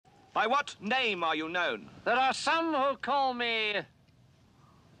By what name are you known? There are some who call me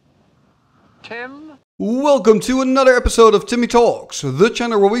Tim. Welcome to another episode of Timmy Talks, the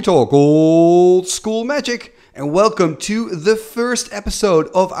channel where we talk old school magic. And welcome to the first episode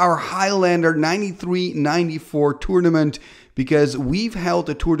of our Highlander 93-94 tournament, because we've held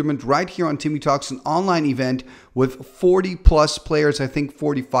a tournament right here on Timmy Talks, an online event with 40 plus players, I think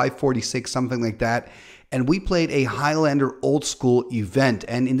 45, 46, something like that. And we played a Highlander old school event.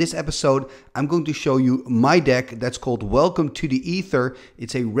 And in this episode, I'm going to show you my deck that's called Welcome to the Ether.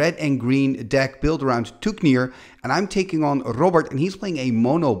 It's a red and green deck built around Tuknir. And I'm taking on Robert, and he's playing a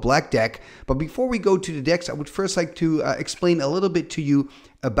mono black deck. But before we go to the decks, I would first like to explain a little bit to you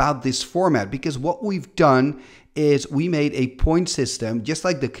about this format. Because what we've done is we made a point system, just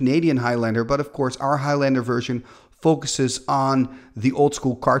like the Canadian Highlander. But of course, our Highlander version focuses on the old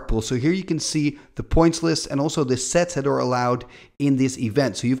school card pool. So here you can see the points list and also the sets that are allowed in this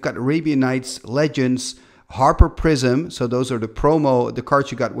event. So you've got Arabian Nights, Legends, Harper Prism. So those are the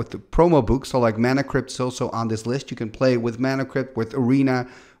cards you got with the promo book. So like Mana Crypt is also on this list. You can play with Mana Crypt, with Arena,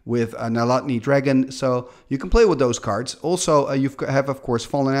 with Nalatni Dragon. So you can play with those cards. Also, you have, of course,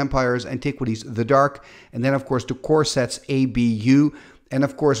 Fallen Empires, Antiquities, The Dark, and then, of course, the core sets A, B, U. And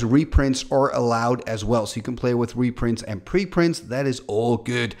of course, reprints are allowed as well. So you can play with reprints and preprints. That is all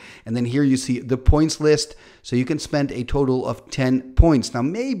good. And then here you see the points list. So you can spend a total of 10 points. Now,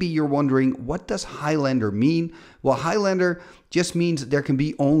 maybe you're wondering, what does Highlander mean? Well, Highlander just means there can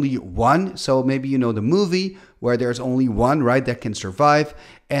be only one. So maybe you know the movie where there's only one, right, that can survive.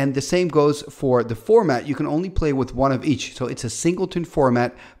 And the same goes for the format. You can only play with one of each. So it's a singleton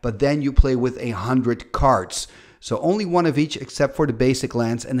format, but then you play with 100 cards. So only one of each except for the basic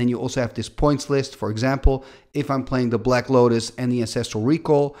lands. And then you also have this points list. For example, if I'm playing the Black Lotus and the Ancestral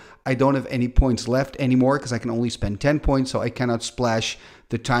Recall, I don't have any points left anymore because I can only spend 10 points. So I cannot splash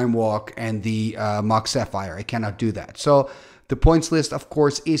the Time Walk and the Mox Sapphire. I cannot do that. So the points list, of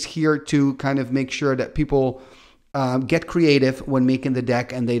course, is here to kind of make sure that people get creative when making the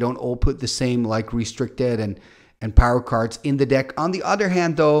deck and they don't all put the same like restricted and power cards in the deck. On the other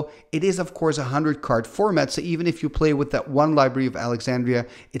hand, though, it is, of course, a 100 card format. So even if you play with that one Library of Alexandria,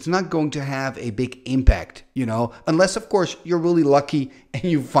 it's not going to have a big impact, you know, unless, of course, you're really lucky and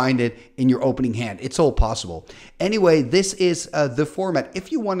you find it in your opening hand. It's all possible. Anyway, this is the format.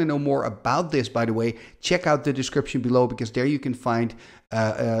 If you want to know more about this, by the way, check out the description below, because there you can find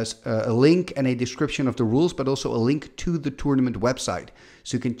a link and a description of the rules, but also a link to the tournament website.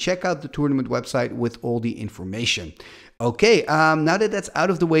 So you can check out the tournament website with all the information. Okay, now that that's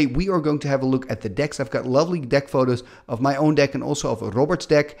out of the way, we are going to have a look at the decks. I've got lovely deck photos of my own deck and also of Robert's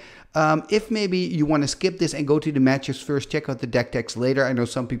deck. If maybe you want to skip this and go to the matches first, check out the deck decks later. I know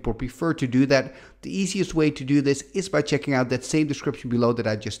some people prefer to do that. The easiest way to do this is by checking out that same description below that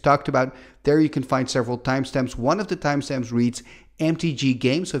I just talked about. There you can find several timestamps. One of the timestamps reads MTG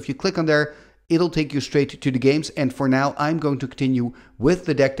Games. So if you click on there, it'll take you straight to the games. And for now, I'm going to continue with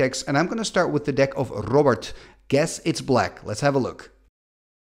the deck decks. And I'm going to start with the deck of Robert. Guess it's black. Let's have a look.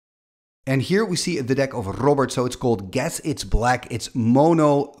 And here we see the deck of Robert. So it's called Guess It's Black. It's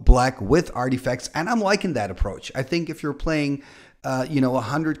mono black with artifacts. And I'm liking that approach. I think if you're playing, a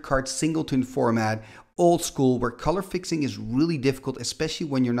 100 card singleton format, old school, where color fixing is really difficult, especially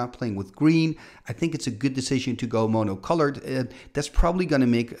when you're not playing with green, I think it's a good decision to go monocolored. That's probably going to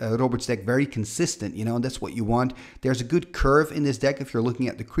make Robert's deck very consistent, and that's what you want. There's a good curve in this deck if you're looking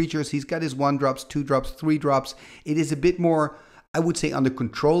at the creatures. He's got his 1-drops, 2-drops, 3-drops. It is a bit more, I would say, on the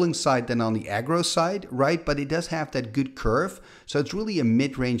controlling side than on the aggro side, right? But it does have that good curve. So it's really a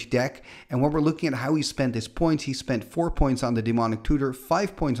mid-range deck. And when we're looking at how he spent his points, he spent 4 points on the Demonic Tutor,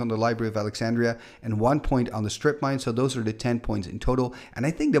 5 points on the Library of Alexandria, and 1 point on the Strip Mine. So those are the 10 points in total. And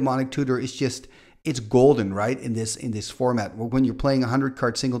I think Demonic Tutor is just, it's golden, right, in this format. When you're playing a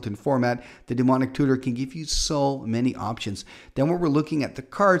 100-card singleton format, the Demonic Tutor can give you so many options. Then when we're looking at the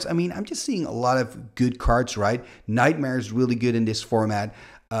cards, I mean, I'm just seeing a lot of good cards, right? Nightmare is really good in this format.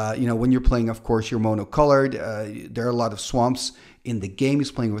 When you're playing, of course, you're monocolored. There are a lot of swamps in the game.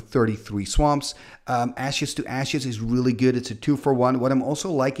 He's playing with 33 swamps. Ashes to Ashes is really good. It's a 2-for-1. What I'm also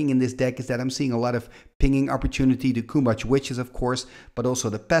liking in this deck is that I'm seeing a lot of pinging opportunity. The Kumbach Witches, of course, but also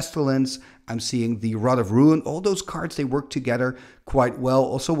the Pestilence. I'm seeing the Rod of Ruin. All those cards, they work together quite well.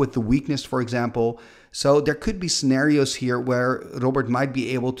 Also with the Weakness, for example. So there could be scenarios here where Robert might be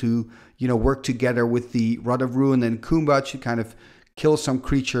able to, work together with the Rod of Ruin and Kumbach to kind of kill some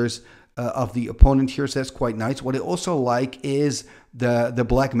creatures of the opponent here. So that's quite nice. What I also like is the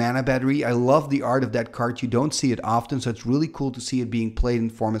Black Mana Battery. I love the art of that card. You don't see it often, so it's really cool to see it being played in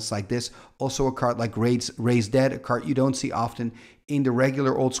formats like this. Also a card like Raise Dead, a card you don't see often in the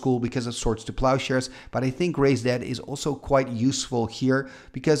regular old school because of Swords to Plowshares, but I think Raise Dead is also quite useful here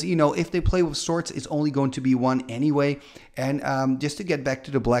because, you know, if they play with swords, it's only going to be one anyway. And just to get back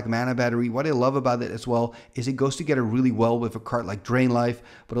to the Black Mana Battery, what I love about it as well is it goes together really well with a card like Drain Life,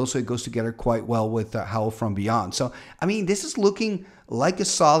 but also it goes together quite well with Howl from Beyond. So, I mean, this is looking like a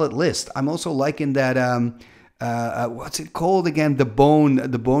solid list. I'm also liking that, what's it called again? The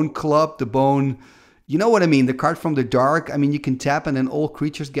Bone Club, the Bone... You know what I mean? The card from the dark. I mean, you can tap and then all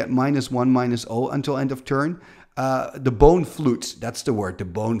creatures get -1/-0 until end of turn. The Bone Flute. That's the word. The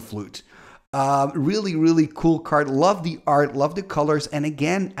Bone Flute. Really, really cool card. Love the art. Love the colors. And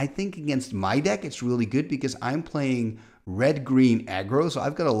again, I think against my deck, it's really good because I'm playing red-green aggro. So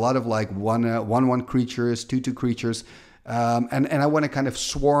I've got a lot of like 1/1 creatures, 2/2 creatures. And I want to kind of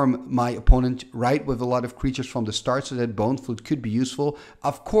swarm my opponent, right, with a lot of creatures from the start. So that Bone Flute could be useful.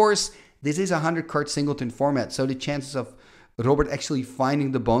 Of course, this is a 100-card singleton format, so the chances of Robert actually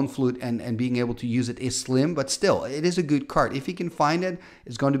finding the Bone Flute and being able to use it is slim, but still, it is a good card. If he can find it,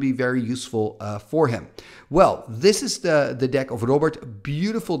 it's going to be very useful for him. Well, this is the deck of Robert.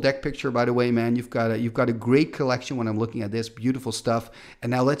 Beautiful deck picture, by the way, man. You've got a great collection when I'm looking at this. Beautiful stuff.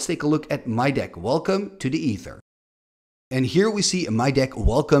 And now let's take a look at my deck. Welcome to the Ether. And here we see my deck,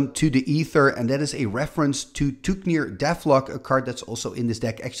 Welcome to the Ether, and that is a reference to Tuknir Deathlock, a card that's also in this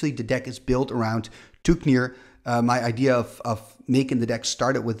deck. Actually, the deck is built around Tuknir. My idea of making the deck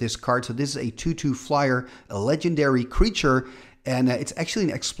started with this card. So this is a 2/2 flyer, a legendary creature, and it's actually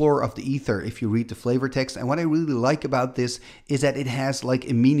an explorer of the ether if you read the flavor text. And what I really like about this is that it has like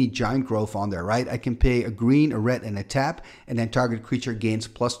a mini giant growth on there, right? I can pay a green, a red, and a tap, and then target creature gains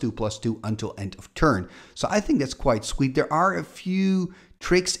 +2/+2 until end of turn. So I think that's quite sweet. There are a few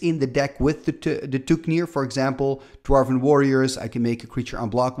tricks in the deck with the Tuknir. For example, Dwarven Warriors, I can make a creature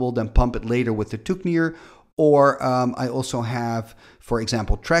unblockable, then pump it later with the Tuknir. Or I also have, for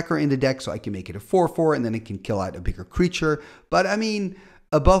example, Tracker in the deck, so I can make it a 4/4 and then it can kill out a bigger creature. But I mean,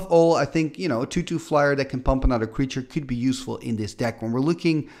 above all, I think, you know, a 2/2 flyer that can pump another creature could be useful in this deck. When we're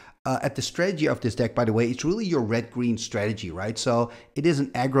looking at the strategy of this deck, by the way, it's really your red-green strategy, right? So it is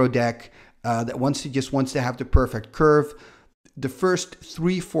an aggro deck that just wants to have the perfect curve. The first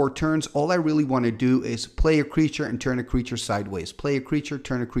 3-4 turns, all I really want to do is play a creature and turn a creature sideways. Play a creature,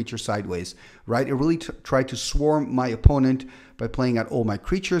 turn a creature sideways, right? I really try to swarm my opponent by playing out all my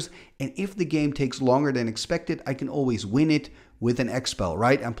creatures. And if the game takes longer than expected, I can always win it with an X-Spell,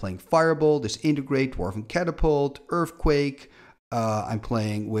 right? I'm playing Fireball, Disintegrate, Dwarven Catapult, Earthquake. I'm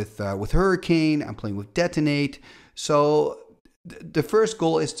playing with Hurricane. I'm playing with Detonate. So the first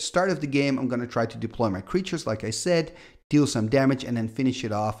goal is the start of the game. I'm going to try to deploy my creatures, like I said, deal some damage, and then finish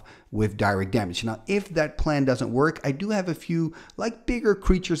it off with direct damage. Now, if that plan doesn't work, I do have a few like bigger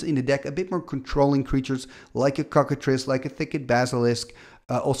creatures in the deck, a bit more controlling creatures like a Cockatrice, like a Thicket Basilisk,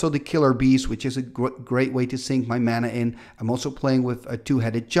 also the Killer Beast, which is a great way to sink my mana in. I'm also playing with a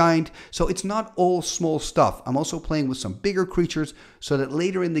two-headed giant, so it's not all small stuff. I'm also playing with some bigger creatures so that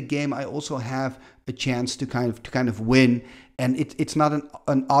later in the game I also have a chance to kind of win. And it's not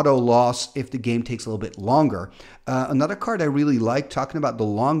an auto loss if the game takes a little bit longer. Another card I really like, talking about the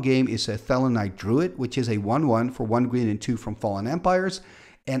long game, is a Thelonite Druid, which is a 1/1 for 1 green and 2 from Fallen Empires.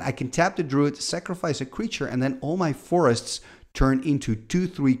 And I can tap the Druid, sacrifice a creature, and then all my forests turn into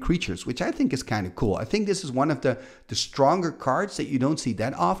 2/3 creatures, which I think is kind of cool. I think this is one of the stronger cards that you don't see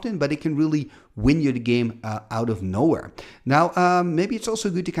that often, but it can really win you the game out of nowhere. Now, maybe it's also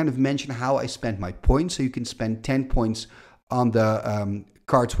good to kind of mention how I spent my points. So you can spend 10 points on the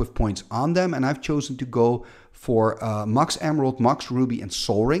cards with points on them, and I've chosen to go for Mox Emerald, Mox Ruby, and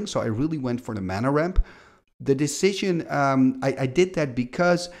Soul Ring. So I really went for the mana ramp. The decision, I did that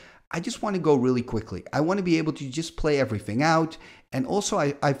because I just want to go really quickly. I want to be able to just play everything out. And also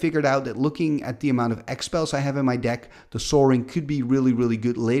I figured out that looking at the amount of X-Spells I have in my deck, the Soul Ring could be really, really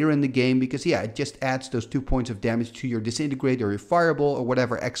good later in the game because, yeah, it just adds those 2 points of damage to your Disintegrate or your Fireball or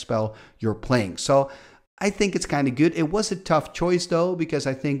whatever X-Spell you're playing. So I think it's kind of good. It was a tough choice, though, because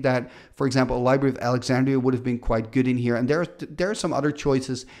I think that, for example, a Library of Alexandria would have been quite good in here. And there are some other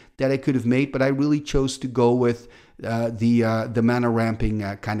choices that I could have made, but I really chose to go with the mana ramping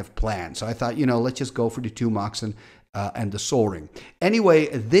kind of plan. So I thought, you know, let's just go for the 2 Mox and the Soul Ring. Anyway,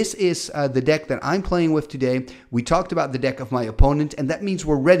 this is the deck that I'm playing with today. We talked about the deck of my opponent, and that means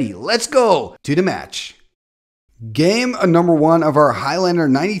we're ready. Let's go to the match. Game number 1 of our Highlander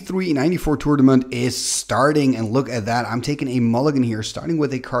 93-94 tournament is starting, and look at that. I'm taking a mulligan here, starting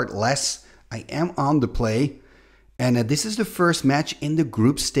with a card less. I am on the play, And this is the first match in the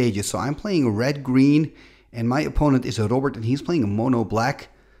group stages. So I'm playing red-green, and my opponent is a Robert, and he's playing a mono-black.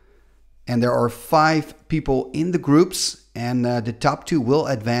 And there are 5 people in the groups, and the top 2 will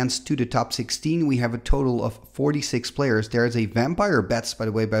advance to the top 16. We have a total of 46 players. There is a Vampire Bats, by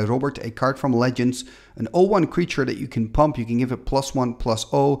the way, by Robert, a card from Legends, an 0/1 creature that you can pump. You can give it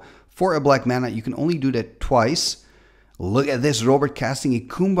 +1/+0 for a black mana. You can only do that twice. Look at this, Robert casting a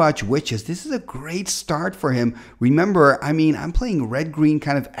Kumbach Witches. This is a great start for him. Remember, I mean, I'm playing red-green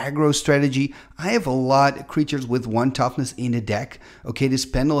kind of aggro strategy. I have a lot of creatures with 1 toughness in the deck. Okay, this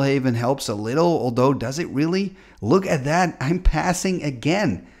Pendelhaven helps a little, although does it really? Look at that, I'm passing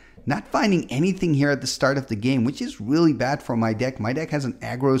again. Not finding anything here at the start of the game, which is really bad for my deck. My deck has an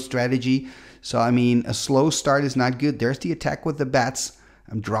aggro strategy, so I mean, a slow start is not good. There's the attack with the bats.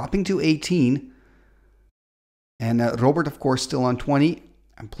 I'm dropping to 18. And Robert, of course, still on 20.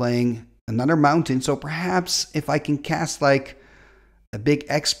 I'm playing another mountain. So perhaps if I can cast like a big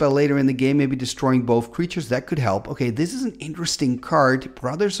X spell later in the game, maybe destroying both creatures, that could help. Okay, this is an interesting card.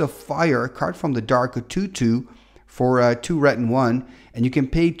 Brothers of Fire, a card from the dark, a 2/2 for 2 red and 1. And you can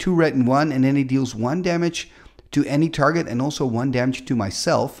pay 2 red and 1, and then it deals 1 damage to any target and also 1 damage to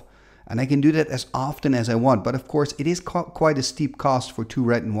myself. And I can do that as often as I want. But of course, it is quite a steep cost for 2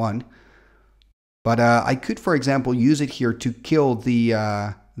 red and 1. But I could, for example, use it here to kill the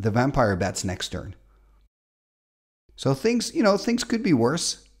Vampire Bats next turn. So things, you know, things could be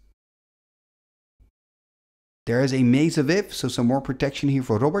worse. There is a Maze of If, so some more protection here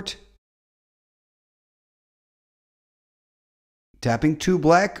for Robert. Tapping 2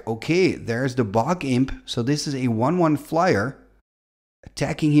 black. Okay, there's the Bog Imp. So this is a 1/1 flyer.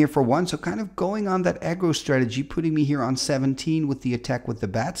 Attacking here for 1. So kind of going on that aggro strategy, putting me here on 17 with the attack with the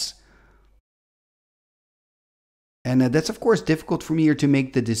bats. And that's, of course, difficult for me here to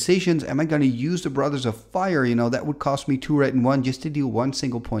make the decisions. Am I going to use the Brothers of Fire? You know, that would cost me 2 red and 1 just to deal 1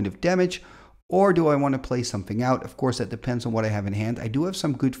 single point of damage. Or do I want to play something out? Of course, that depends on what I have in hand. I do have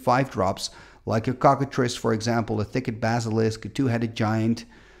some good 5-drops, like a Cockatrice, for example, a Thicket Basilisk, a 2-headed Giant.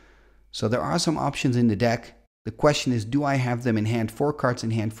 So there are some options in the deck. The question is, do I have them in hand? 4 cards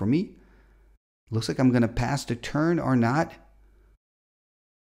in hand for me. Looks like I'm going to pass the turn or not.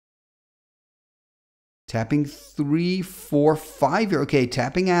 Tapping 3, 4, 5 here. Okay,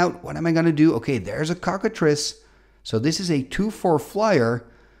 tapping out. What am I going to do? Okay, there's a Cockatrice. So this is a 2/4 flyer.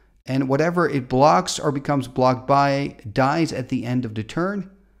 And whatever it blocks or becomes blocked by dies at the end of the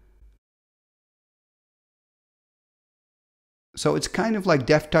turn. So it's kind of like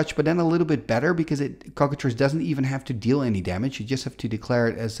Death Touch, but then a little bit better because Cockatrice doesn't even have to deal any damage. You just have to declare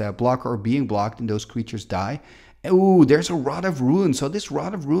it as a blocker or being blocked, and those creatures die. Ooh, there's a Rod of Ruin. So this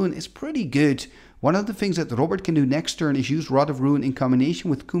Rod of Ruin is pretty good. One of the things that Robert can do next turn is use Rod of Ruin in combination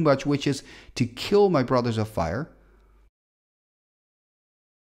with Kumbach Witches to kill my Brothers of Fire.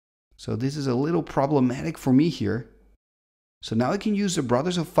 So this is a little problematic for me here. So now I can use the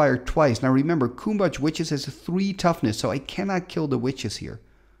Brothers of Fire twice. Now remember, Kumbach Witches has a 3 toughness, so I cannot kill the Witches here.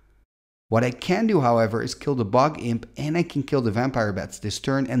 What I can do, however, is kill the Bog Imp, and I can kill the Vampire Bats this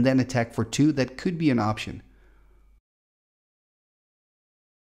turn, and then attack for 2. That could be an option.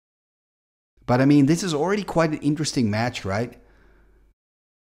 But I mean, this is already quite an interesting match, right?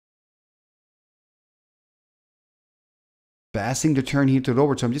 Passing the turn here to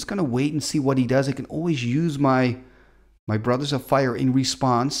Robert, so I'm just going to wait and see what he does. I can always use my Brothers of Fire in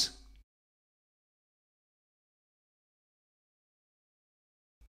response.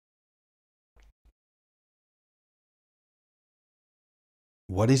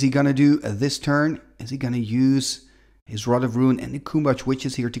 What is he going to do this turn? Is he going to use his Rod of Ruin and the Kumbach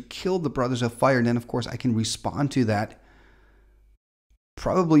Witches here to kill the Brothers of Fire? And then, of course, I can respond to that.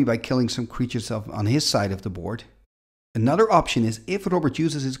 Probably by killing some creatures on his side of the board. Another option is, if Robert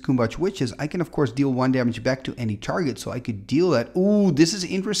uses his Kumbach Witches, I can, of course, deal 1 damage back to any target. So I could deal that. Ooh, this is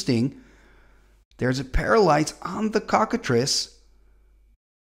interesting. There's a Paralyze on the Cockatrice.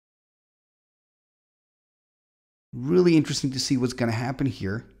 Really interesting to see what's going to happen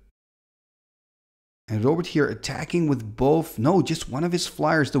here. And Robert here attacking with both, no, just one of his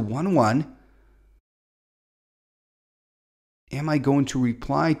flyers, the 1/1. Am I going to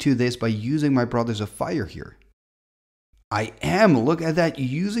reply to this by using my Brothers of Fire here? I am. Look at that.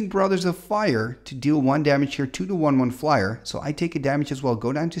 Using Brothers of Fire to deal 1 damage here to the 1/1 flyer. So I take a damage as well.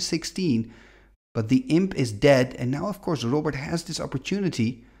 Go down to 16. But the Imp is dead. And now, of course, Robert has this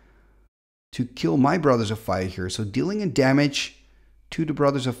opportunity to kill my Brothers of Fire here. So dealing a damage to the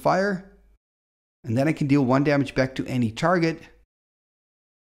Brothers of Fire. And then I can deal 1 damage back to any target.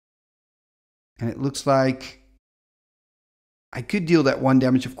 And it looks like I could deal that 1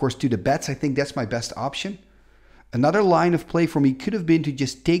 damage, of course, to the bats. I think that's my best option. Another line of play for me could have been to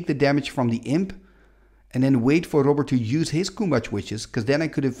just take the damage from the imp and then wait for Robert to use his Kumbach Witches, because then I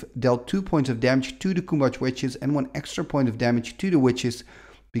could have dealt 2 points of damage to the Kumbach Witches and 1 extra point of damage to the Witches,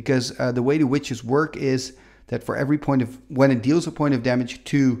 because the way the Witches work is that for every point of, when it deals a point of damage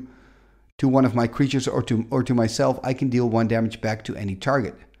to one of my creatures or to myself, I can deal 1 damage back to any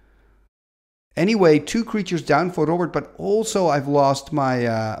target. Anyway, 2 creatures down for Robert, but also I've lost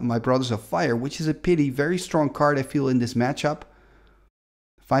my my Brothers of Fire, which is a pity. Very strong card, I feel, in this matchup.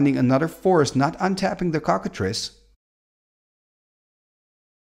 Finding another forest, not untapping the Cockatrice.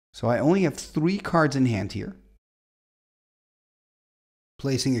 So I only have 3 cards in hand here.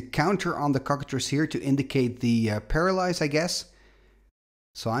 Placing a counter on the Cockatrice here to indicate the paralyze, I guess.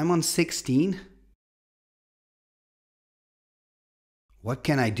 So I'm on 16. What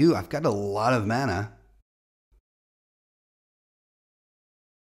can I do? I've got a lot of mana.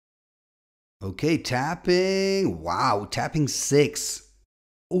 Okay, tapping. Wow, tapping 6.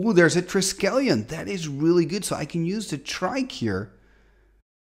 Oh, there's a Triskelion. That is really good. So I can use the Trike here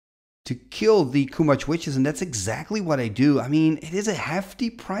to kill the Kumbach Witches, and that's exactly what I do. I mean, it is a hefty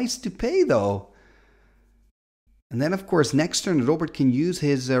price to pay, though. And then, of course, next turn, Robert can use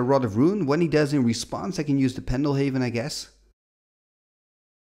his Rod of Ruin. When he does in response, I can use the Pendelhaven, I guess.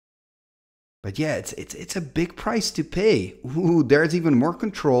 But yeah, it's a big price to pay. Ooh, there's even more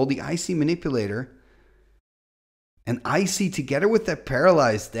control. The Icy Manipulator. And Icy together with that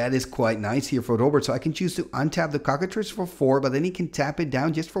Paralyze, that is quite nice here for Robert. So I can choose to untap the Cockatrice for 4, but then he can tap it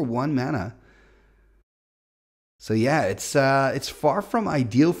down just for 1 mana. So yeah, it's far from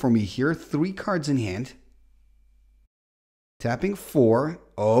ideal for me here. 3 cards in hand. Tapping 4.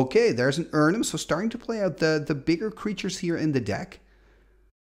 Okay, there's an Urnum. So starting to play out the bigger creatures here in the deck.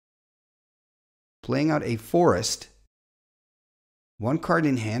 Playing out a Forest. 1 card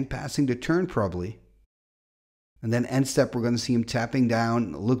in hand, passing the turn probably. And then end step, we're going to see him tapping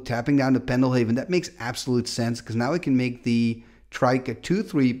down the Pendelhaven. That makes absolute sense, because now I can make the Trike a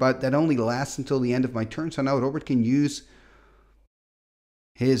 2/3, but that only lasts until the end of my turn. So now Robert can use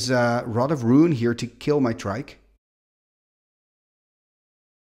his Rod of Ruin here to kill my Trike.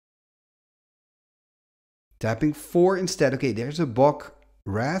 Tapping 4 instead. Okay, there's a Bok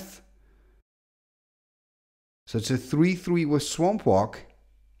Wrath. So it's a 3/3 with Swamp Walk.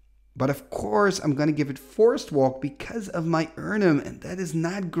 But of course, I'm going to give it Forest Walk because of my Urnum, and that is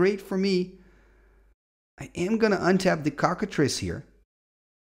not great for me. I am going to untap the Cockatrice here.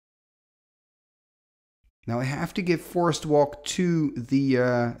 Now I have to give Forest Walk to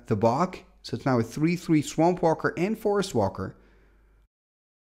the Bog. So it's now a 3/3 Swamp Walker and Forest Walker.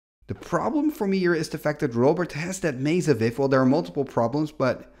 The problem for me here is the fact that Robert has that Maze of If. Well, there are multiple problems,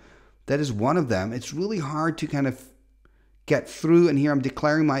 but that is one of them. It's really hard to kind of get through, and here I'm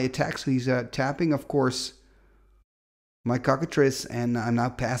declaring my attack. So he's tapping, of course, my Cockatrice, and I'm now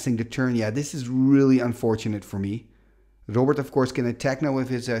passing the turn. Yeah, this is really unfortunate for me. Robert, of course, can attack now with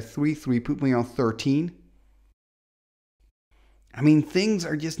his 3/3, put me on 13. I mean, things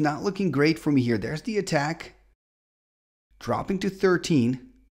are just not looking great for me here. There's the attack, dropping to 13.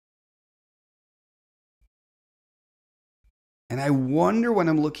 And I wonder, when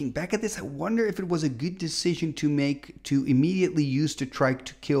I'm looking back at this, I wonder if it was a good decision to make to immediately use the Trike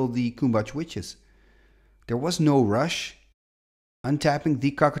to kill the Kumbach Witches. There was no rush. Untapping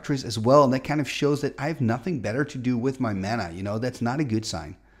the Cockatrice as well, and that kind of shows that I have nothing better to do with my mana. You know, that's not a good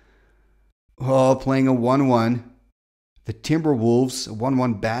sign. Oh, playing a 1/1. The Timberwolves, a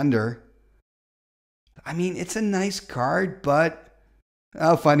 1/1 Bander. I mean, it's a nice card, but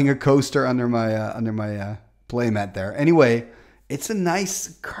finding a coaster under my playmat there. Anyway, it's a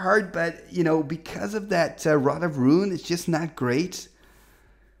nice card, but, you know, because of that Rod of Ruin, it's just not great.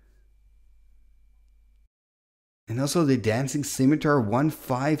 And also the Dancing Scimitar,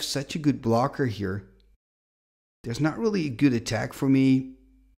 1/5, such a good blocker here. There's not really a good attack for me.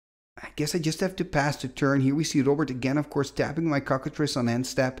 I guess I just have to pass the turn. Here we see Robert again, of course, tapping my Cockatrice on end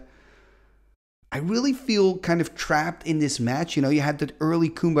step. I really feel kind of trapped in this match. You know, you had that early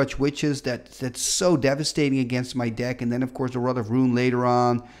Kumbach Witches that's so devastating against my deck. And then, of course, the Rod of Ruin later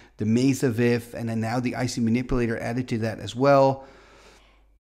on, the Maze of If, and then now the Icy Manipulator added to that as well.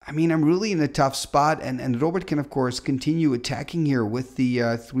 I mean, I'm really in a tough spot. And Robert can, of course, continue attacking here with the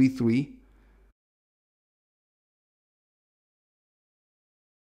 3/3.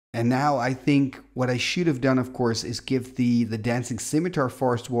 And now I think what I should have done, of course, is give the Dancing Scimitar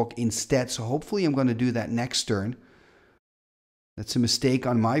Forest Walk instead. So hopefully I'm going to do that next turn. That's a mistake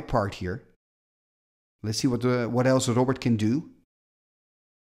on my part here. Let's see what else Robert can do.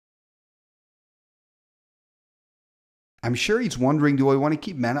 I'm sure he's wondering, do I want to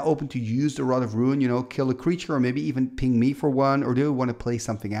keep mana open to use the Rod of Ruin, you know, kill a creature or maybe even ping me for one, or do I want to play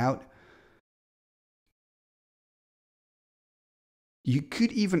something out? You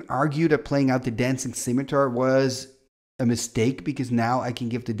could even argue that playing out the Dancing Scimitar was a mistake because now I can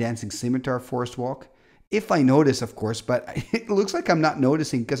give the Dancing Scimitar Forest Walk. If I notice, of course, but it looks like I'm not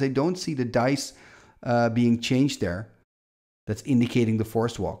noticing because I don't see the dice being changed there. That's indicating the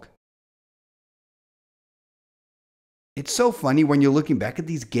Forest Walk. It's so funny when you're looking back at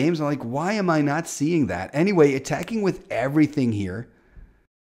these games. I'm like, why am I not seeing that? Anyway, attacking with everything here,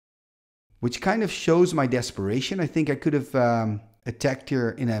 which kind of shows my desperation. I think I could have attacked here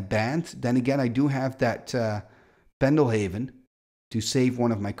in a band. Then again, I do have that Pendelhaven to save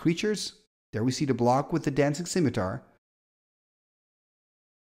one of my creatures. There we see the block with the Dancing Scimitar.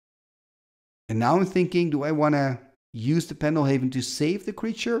 And now I'm thinking, do I want to use the Pendelhaven to save the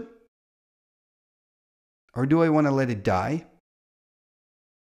creature? Or do I want to let it die?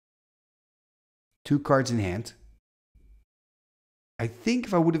 2 cards in hand. I think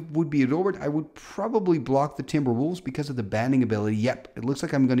if I would be Robert, I would probably block the Timberwolves because of the banding ability. Yep, it looks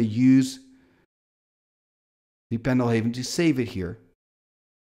like I'm going to use the Pendelhaven to save it here.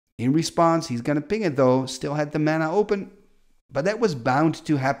 In response, he's going to ping it though. Still had the mana open. But that was bound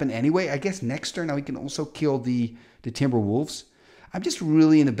to happen anyway. I guess next turn now we can also kill the Timberwolves. I'm just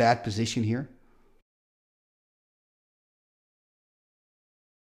really in a bad position here.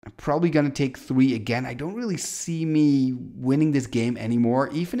 I'm probably going to take 3 again. I don't really see me winning this game anymore.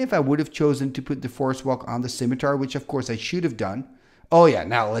 Even if I would have chosen to put the Forest Walk on the Scimitar, which of course I should have done. Oh yeah,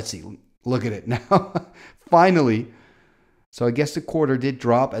 now let's see. Look at it now. Finally. So I guess the quarter did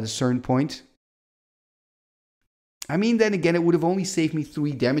drop at a certain point. I mean, then again, it would have only saved me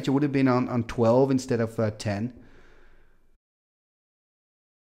 3 damage. It would have been on 12 instead of 10.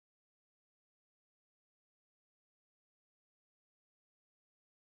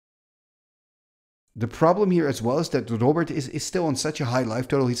 The problem here as well is that Robert is still on such a high life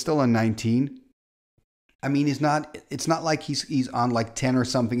total. He's still on 19. I mean, it's not like he's on like 10 or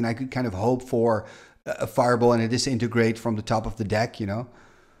something, and I could kind of hope for a fireball and a disintegrate from the top of the deck, you know.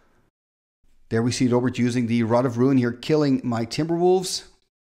 There we see Robert using the Rod of Ruin here, killing my Timberwolves.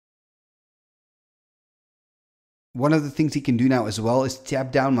 One of the things he can do now as well is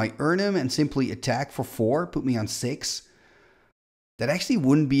tap down my Urnham and simply attack for 4, put me on 6. That actually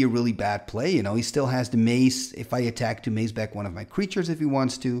wouldn't be a really bad play, you know. He still has the mace if I attack to mace back one of my creatures if he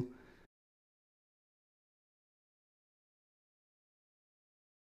wants to.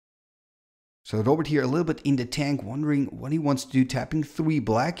 So Robert here a little bit in the tank, wondering what he wants to do, tapping 3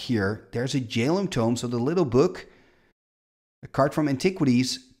 black here. There's a Jalem Tome, so the little book. A card from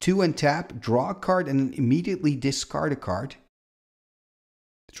Antiquities, 2 untap, draw a card and immediately discard a card.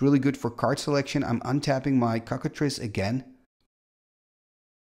 It's really good for card selection. I'm untapping my Cockatrice again.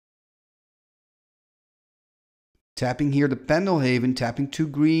 Tapping here the Pendelhaven, tapping 2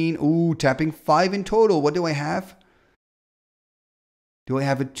 green. Ooh, tapping 5 in total. What do I have? Do I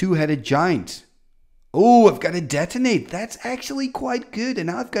have a 2-headed giant? Oh, I've got to detonate. That's actually quite good. And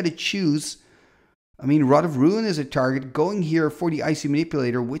now I've got to choose. I mean, Rod of Ruin is a target. Going here for the Icy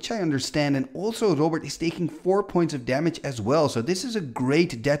Manipulator, which I understand. And also Robert is taking 4 points of damage as well. So this is a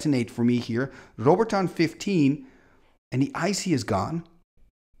great detonate for me here. Robert on 15. And the Icy is gone.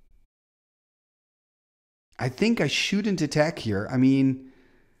 I think I shouldn't attack here. I mean,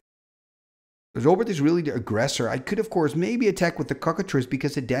 Robert is really the aggressor. I could, of course, maybe attack with the Cockatrice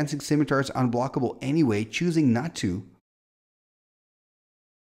because the Dancing Scimitar is unblockable anyway, choosing not to.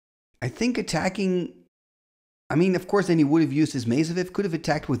 I think attacking... I mean, of course, then he would have used his Maze of If. Could have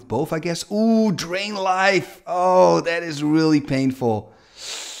attacked with both, I guess. Ooh, drain life. Oh, that is really painful.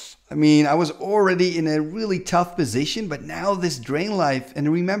 I mean, I was already in a really tough position, but now this drain life.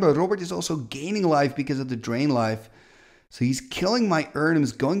 And remember, Robert is also gaining life because of the drain life. So he's killing my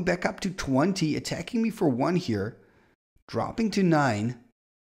Urnhams, going back up to 20, attacking me for 1 here. Dropping to 9.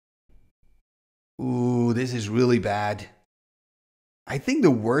 Ooh, this is really bad. I think the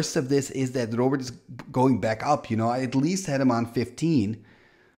worst of this is that Robert is going back up, you know. I at least had him on 15.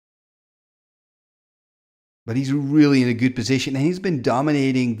 But he's really in a good position, and he's been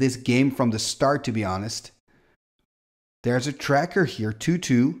dominating this game from the start, to be honest. There's a tracker here,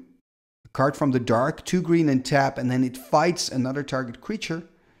 2/2. A card from the dark, 2 green and tap, and then it fights another target creature.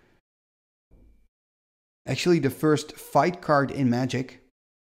 Actually, the first fight card in Magic.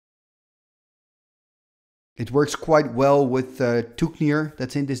 It works quite well with Tuknir,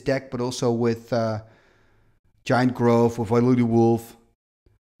 that's in this deck, but also with Giant Grove, with Wailudu Wolf.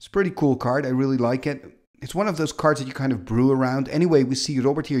 It's a pretty cool card, I really like it. It's one of those cards that you kind of brew around. Anyway, we see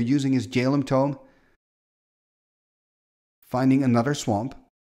Robert here using his Jalem Tome. finding another swamp.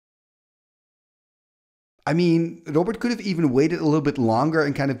 I mean, Robert could have even waited a little bit longer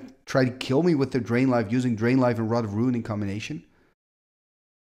and kind of tried to kill me with the Drain Life, using Drain Life and Rod of Ruin in combination.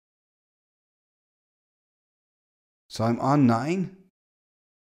 So I'm on 9.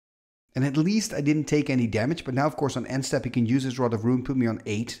 And at least I didn't take any damage. But now, of course, on end step, he can use his Rod of Ruin, put me on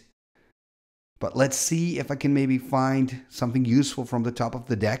 8. But let's see if I can maybe find something useful from the top of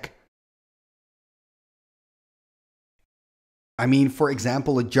the deck. I mean, for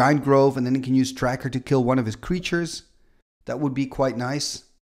example, a Giant Grove, and then he can use Tracker to kill one of his creatures. That would be quite nice.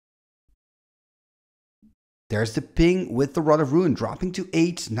 There's the ping with the Rod of Ruin, dropping to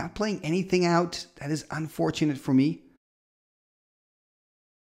 8, not playing anything out. That is unfortunate for me.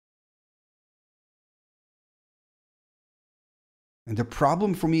 And the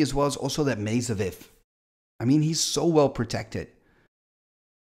problem for me as well is also that Maze of If. I mean, he's so well protected.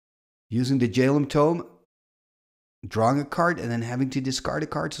 Using the Jalem Tome, drawing a card and then having to discard a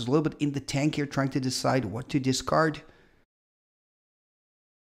card. So it's a little bit in the tank here, trying to decide what to discard.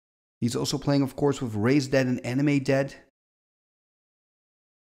 He's also playing, of course, with Raise Dead and Animate Dead.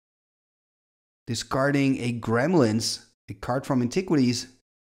 Discarding a Gremlins, a card from Antiquities.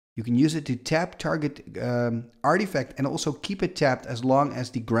 You can use it to tap target artifact and also keep it tapped as long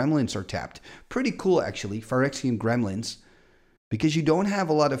as the Gremlins are tapped. Pretty cool, actually, Phyrexian Gremlins. Because you don't have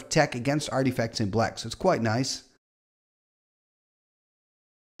a lot of tech against artifacts in black, so it's quite nice.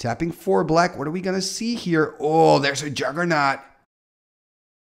 Tapping 4 black, what are we going to see here? Oh, there's a Juggernaut.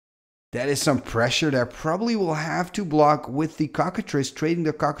 That is some pressure there. Probably will have to block with the Cockatrice, trading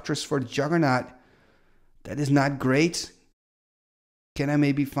the Cockatrice for the Juggernaut. That is not great. Can I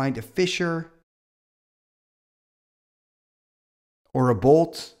maybe find a Fissure? Or a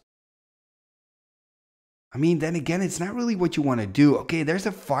Bolt? I mean, then again, it's not really what you want to do. Okay, there's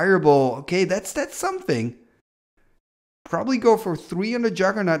a Fireball. Okay, that's something. Probably go for 3 on the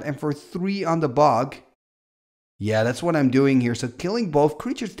Juggernaut and for 3 on the Bog. Yeah, that's what I'm doing here. So killing both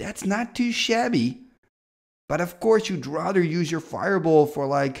creatures, that's not too shabby. But of course, you'd rather use your Fireball for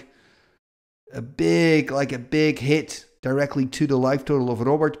like a big hit directly to the life total of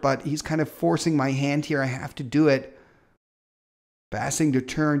Robert. But he's kind of forcing my hand here. I have to do it. Passing the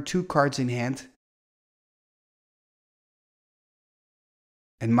turn, 2 cards in hand.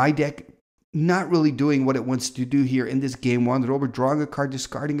 And my deck not really doing what it wants to do here in this game 1. Robert drawing a card,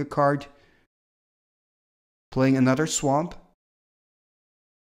 discarding a card. Playing another Swamp.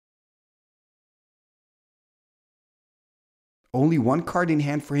 Only 1 card in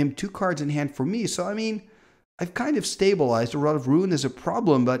hand for him, 2 cards in hand for me. So, I mean, I've kind of stabilized. A Rod of Ruin is a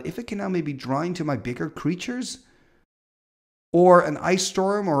problem, but if I can now maybe draw into my bigger creatures, or an Ice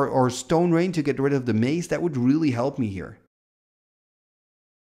Storm or Stone Rain to get rid of the Maze, that would really help me here.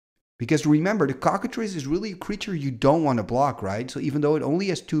 Because remember, the Cockatrice is really a creature you don't want to block, right? So even though it only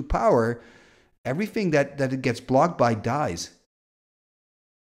has 2 power, everything that it gets blocked by dies.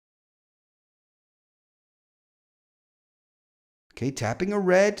 Okay, tapping a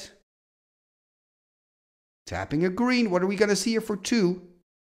red. Tapping a green. What are we going to see here for 2?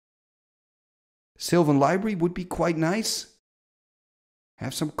 Sylvan Library would be quite nice.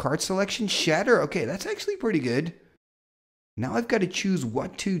 Have some card selection. Shatter. Okay, that's actually pretty good. Now I've got to choose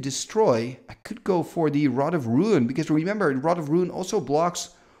what to destroy. I could go for the Rod of Ruin, because remember, Rod of Ruin also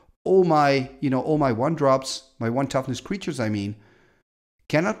blocks all my 1-drops, my 1 toughness creatures, I mean.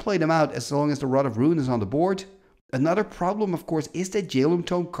 Cannot play them out as long as the Rod of Ruin is on the board. Another problem, of course, is that Jalem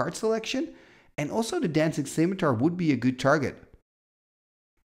Tome card selection, and also the Dancing Scimitar would be a good target.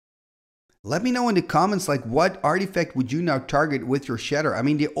 Let me know in the comments, like, what artifact would you now target with your Shatter? I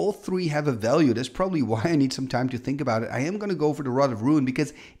mean, they all 3 have a value. That's probably why I need some time to think about it. I am going to go for the Rod of Ruin,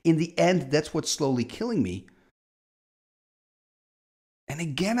 because in the end, that's what's slowly killing me. And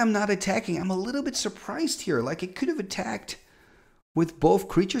again, I'm not attacking. I'm a little bit surprised here. Like, it could have attacked with both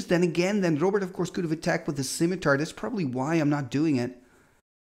creatures. Then again, Robert, of course, could have attacked with the Scimitar. That's probably why I'm not doing it.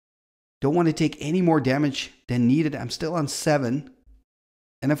 Don't want to take any more damage than needed. I'm still on 7.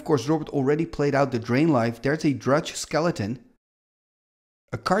 And of course, Robert already played out the Drain Life. There's a Drudge Skeleton.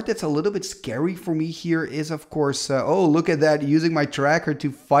 A card that's a little bit scary for me here is, of course, oh, look at that. Using my tracker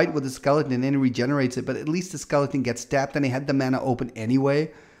to fight with the skeleton and then regenerates it. But at least the skeleton gets tapped and I had the mana open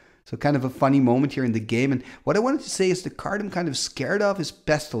anyway. So kind of a funny moment here in the game. And what I wanted to say is the card I'm kind of scared of is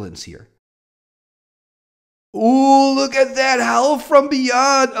Pestilence here. Ooh, look at that. Howl from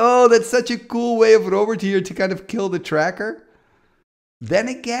Beyond. Oh, that's such a cool way of Robert here to kind of kill the tracker. Then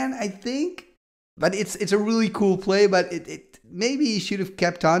again, I think, but it's a really cool play, but it maybe he should have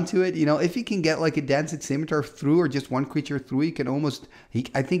kept on to it. You know, if he can get like a Dancing Scimitar through or just 1 creature through, he can almost,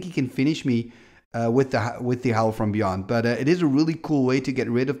 I think he can finish me with the Howl from Beyond. But it is a really cool way to get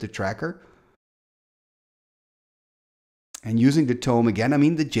rid of the tracker. And using the tome again, I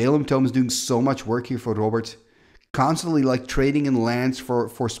mean, the Jalem tome is doing so much work here for Robert. Constantly like trading in lands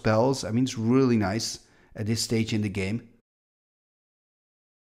for spells. I mean, it's really nice at this stage in the game.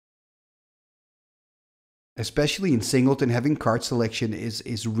 Especially in singleton, having card selection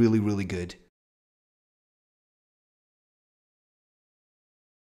is really, really good.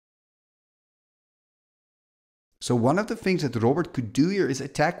 So one of the things that Robert could do here is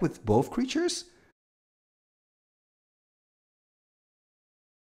attack with both creatures.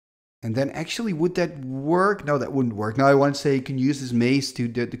 And then actually, would that work? No, that wouldn't work. Now I want to say you can use his mace to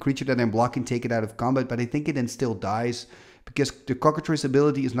the creature that I'm blocking, take it out of combat, but I think it then still dies because the Cockatrice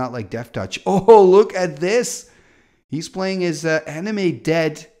ability is not like Death Touch. Oh, look at this. He's playing his Animate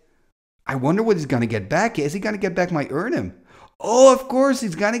Dead. I wonder what he's going to get back. Is he going to get back my Urnham? Oh, of course,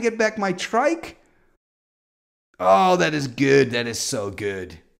 he's going to get back my Trike. Oh, that is good. That is so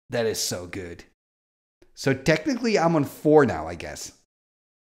good. That is so good. So technically, I'm on 4 now, I guess.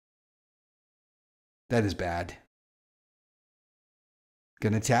 That is bad.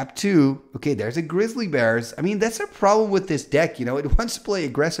 Gonna tap 2. Okay, there's a Grizzly Bears. I mean, that's a problem with this deck. You know, it wants to play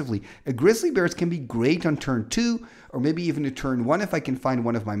aggressively. A Grizzly Bears can be great on turn 2, or maybe even a turn 1 if I can find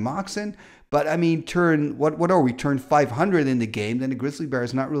one of my Moxen. But I mean, what are we? Turn 500 in the game, then a Grizzly Bear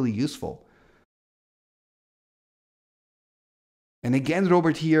is not really useful. And again,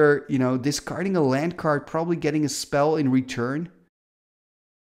 Robert here, you know, discarding a land card, probably getting a spell in return.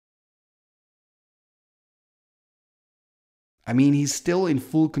 I mean, he's still in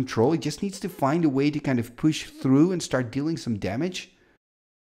full control. He just needs to find a way to kind of push through and start dealing some damage.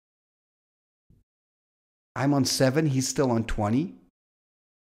 I'm on 7. He's still on 20.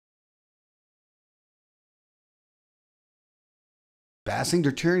 Passing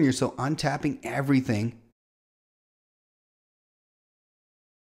their turn here, so untapping everything.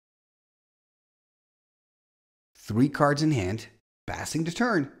 Three cards in hand. Passing the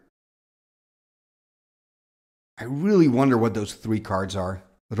turn. I really wonder what those 3 cards are.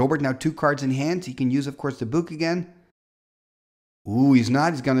 Robert now 2 cards in hand. He can use, of course, the book again. Ooh, he's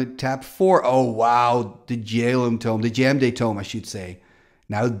not. He's going to tap 4. Oh, wow. The Jalem tome. The Jam Day tome, I should say.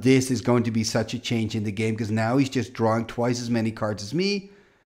 Now this is going to be such a change in the game because now he's just drawing twice as many cards as me.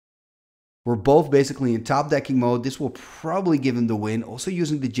 We're both basically in top decking mode. This will probably give him the win. Also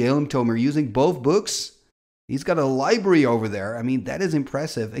using the Jalem tome. We're using both books. He's got a library over there. I mean, that is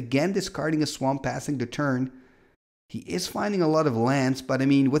impressive. Again, discarding a swamp, passing the turn. He is finding a lot of lands, but I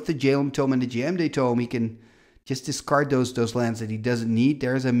mean, with the Jalem tome and the Jam Day tome, he can just discard those lands that he doesn't need.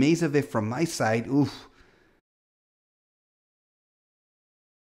 There's a Maze of If from my side. Oof.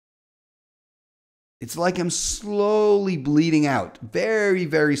 It's like I'm slowly bleeding out. Very,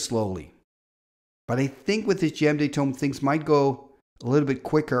 very slowly. But I think with this Jam Day tome, things might go a little bit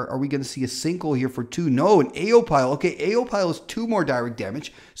quicker. Are we going to see a single here for 2? No, an AO pile. Okay, AO pile is 2 more direct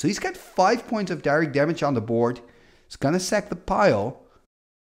damage. So he's got 5 points of direct damage on the board. He's going to sack the pile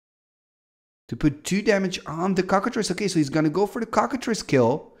to put 2 damage on the Cockatrice. Okay, so he's going to go for the Cockatrice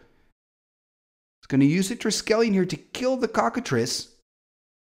kill. He's going to use the Triskelion here to kill the Cockatrice.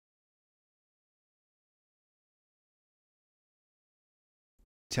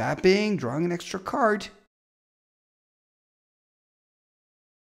 Tapping, drawing an extra card.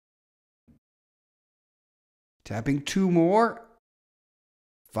 Tapping 2 more.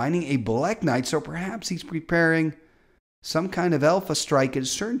 Finding a Black Knight, so perhaps he's preparing some kind of alpha strike at a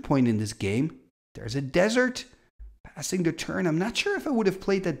certain point in this game. There's a desert. Passing the turn. I'm not sure if I would have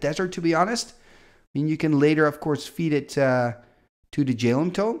played that desert, to be honest. I mean, you can later, of course, feed it to the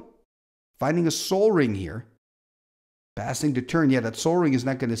Jalem tome. Finding a Soul Ring here. Passing the turn. Yeah, that Soul Ring is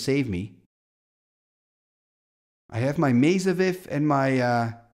not going to save me. I have my Maze of If and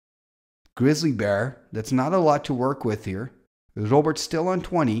my Grizzly Bear. That's not a lot to work with here. Robert's still on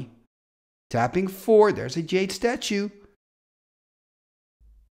 20. Tapping 4. There's a Jade statue.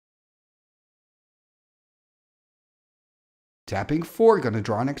 Tapping 4. Going to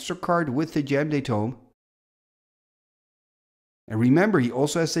draw an extra card with the Jam Day tome. And remember, he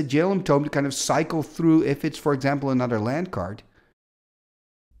also has the Jalem tome to kind of cycle through if it's, for example, another land card.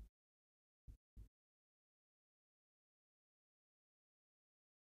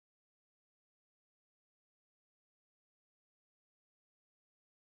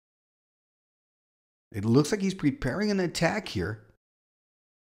 It looks like he's preparing an attack here.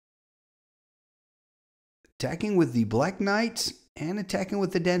 Attacking with the Black Knight and attacking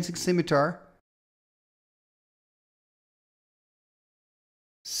with the Dancing Scimitar.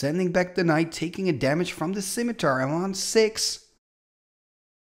 Sending back the Knight, taking a damage from the Scimitar. I'm on 6.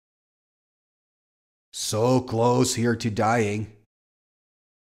 So close here to dying.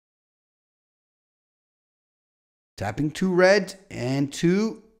 Tapping 2 red and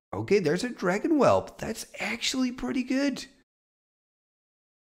 2. Okay, there's a Dragon Whelp. That's actually pretty good.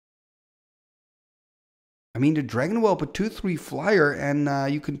 I mean, the Dragon Whelp, a 2/3 flyer,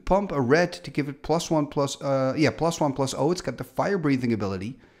 and you can pump a red to give it +1/+0. It's got the fire breathing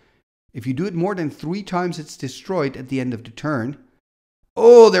ability. If you do it more than 3 times, it's destroyed at the end of the turn.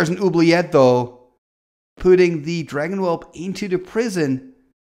 Oh, there's an oubliette though. Putting the Dragon Whelp into the prison.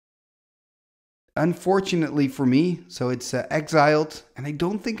 Unfortunately for me, so it's exiled. And I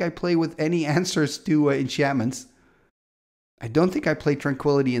don't think I play with any answers to enchantments. I don't think I play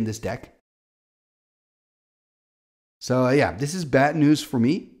Tranquility in this deck. So yeah, this is bad news for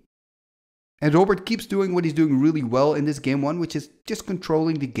me. And Robert keeps doing what he's doing really well in this game 1, which is just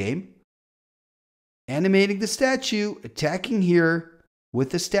controlling the game. Animating the statue, attacking here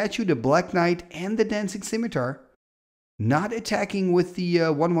with the statue, the Black Knight, and the Dancing Scimitar. Not attacking with the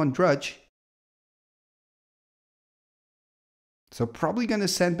 1/1 Drudge. So probably going to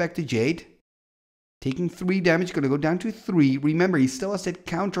send back the Jade. Taking 3 damage, going to go down to 3. Remember, he still has that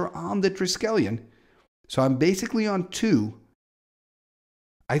counter on the Triskelion. So I'm basically on 2.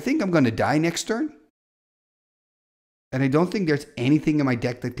 I think I'm going to die next turn. And I don't think there's anything in my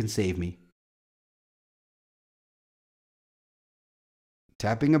deck that can save me.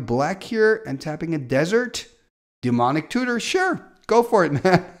 Tapping a black here and tapping a desert. Demonic Tutor, sure, go for it,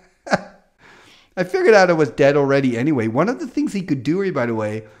 man. I figured out it was dead already anyway. One of the things he could do here, by the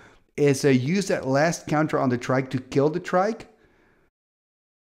way, is use that last counter on the Trike to kill the Trike.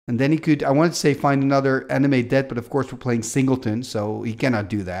 And then he could, I wanted to say find another enemy dead, but of course we're playing Singleton, so he cannot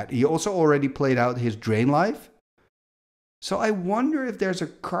do that. He also already played out his Drain Life. So I wonder if there's a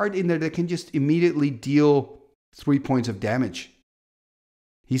card in there that can just immediately deal 3 points of damage.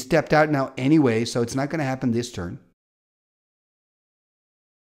 He stepped out now anyway, so it's not going to happen this turn.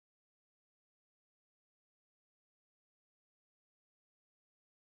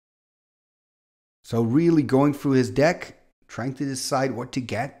 So really going through his deck, trying to decide what to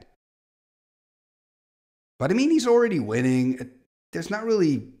get. But I mean, he's already winning. There's not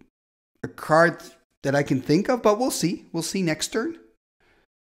really a card that I can think of, but we'll see. We'll see next turn.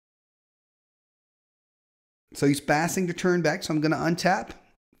 So he's passing the turn back, so I'm going to untap.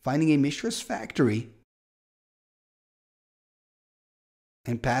 Finding a Mishra's Factory.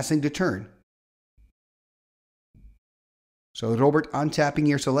 And passing the turn. So Robert untapping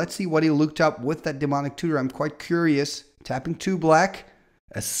here. So let's see what he looked up with that Demonic Tutor. I'm quite curious. Tapping 2 black.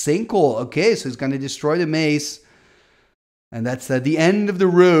 A sinkhole. Okay, so he's going to destroy the maze. And that's the end of the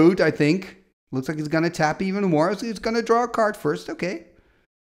road, I think. Looks like he's going to tap even more. So he's going to draw a card first. Okay.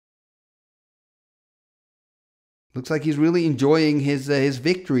 Looks like he's really enjoying his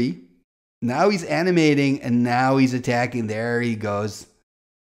victory. Now he's animating and now he's attacking. There he goes.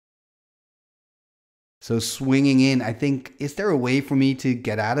 So swinging in. I think, is there a way for me to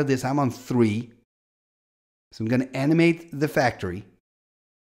get out of this? I'm on 3. So I'm going to animate the factory.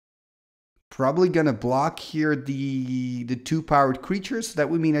 Probably going to block here the 2 powered creatures. So that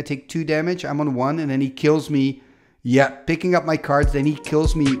would mean I take 2 damage. I'm on 1 and then he kills me. Yeah, picking up my cards, then he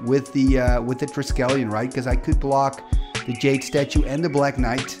kills me with the Triskelion, right? Because I could block the Jade Statue and the Black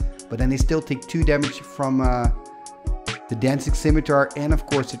Knight, but then they still take 2 damage from the Dancing Scimitar and, of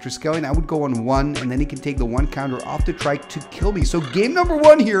course, the Triskelion. I would go on 1, and then he can take the 1 counter off the Trike to kill me. So game number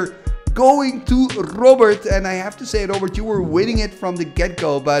 1 here, going to Robert. And I have to say, Robert, you were winning it from the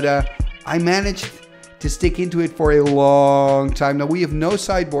get-go, but I managed to stick into it for a long time. Now we have no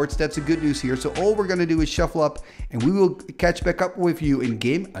sideboards. That's the good news here. So all we're going to do is shuffle up and we will catch back up with you in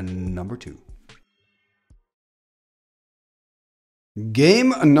game number 2.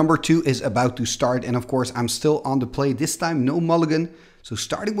 Game number 2 is about to start. And of course, I'm still on the play. This time, no mulligan. So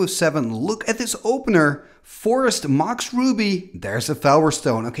starting with 7, look at this opener. Forest, Mox Ruby. There's a Felwar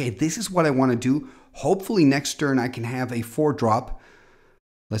Stone. Okay, this is what I want to do. Hopefully next turn I can have a 4-drop.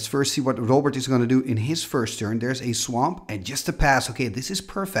 Let's first see what Robert is going to do in his first turn. There's a Swamp and just a pass. Okay, this is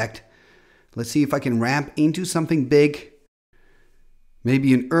perfect. Let's see if I can ramp into something big.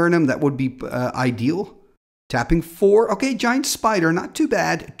 Maybe an Urnum, that would be ideal. Tapping 4. Okay, Giant Spider, not too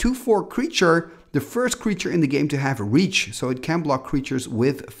bad. 2/4 creature. The first creature in the game to have reach. So it can block creatures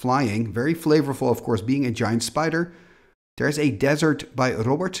with flying. Very flavorful, of course, being a Giant Spider. There's a Desert by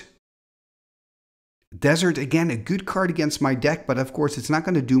Robert. Desert, again, a good card against my deck, but of course it's not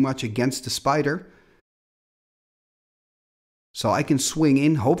going to do much against the Spider. So I can swing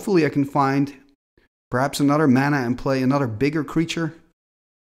in. Hopefully I can find perhaps another mana and play another bigger creature,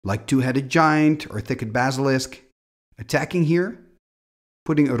 like 2-headed Giant or Thicket Basilisk. Attacking here,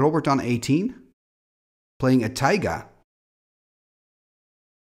 putting a Robert on 18. playing a taiga.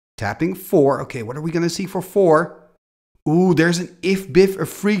 Tapping 4. Okay, what are we going to see for 4? Ooh, there's an If Biff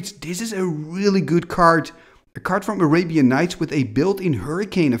Efreet. This is a really good card. A card from Arabian Nights with a built-in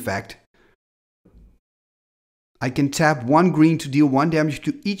hurricane effect. I can tap 1 green to deal 1 damage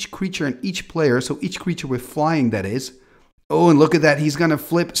to each creature and each player. So each creature with flying, that is. Oh, and look at that. He's going to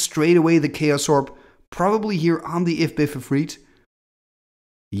flip straight away the Chaos Orb. Probably here on the If Biff Efreet.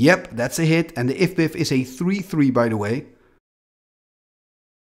 Yep, that's a hit. And the If Biff is a 3/3, by the way.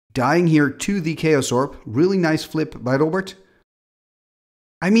 Dying here to the Chaos Orb. Really nice flip by Robert.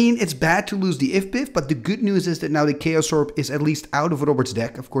 I mean, it's bad to lose the If Biff, but the good news is that now the Chaos Orb is at least out of Robert's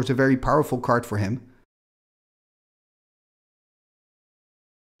deck. Of course, a very powerful card for him.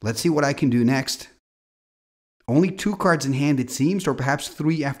 Let's see what I can do next. Only 2 cards in hand, it seems, or perhaps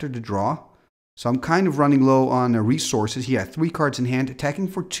 3 after the draw. So I'm kind of running low on resources. Yeah, 3 cards in hand, attacking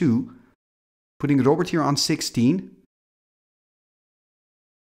for 2. Putting Robert here on 16.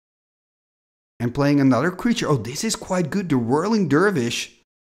 And playing another creature. Oh, this is quite good. The Whirling Dervish.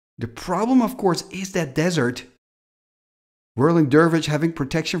 The problem, of course, is that desert. Whirling Dervish having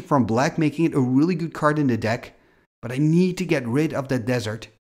protection from black, making it a really good card in the deck. But I need to get rid of that desert.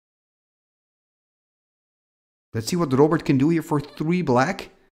 Let's see what Robert can do here for 3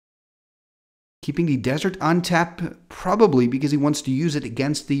 black. Keeping the desert untapped, probably because he wants to use it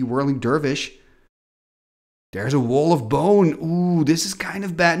against the Whirling Dervish. There's a Wall of Bone. Ooh, this is kind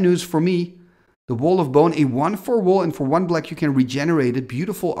of bad news for me. The Wall of Bone, a 1/4 wall, and for 1 black you can regenerate it.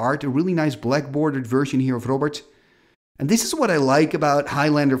 Beautiful art, a really nice black bordered version here of Robert. And this is what I like about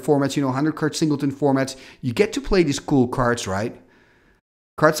Highlander formats, 100 card singleton formats. You get to play these cool cards, right?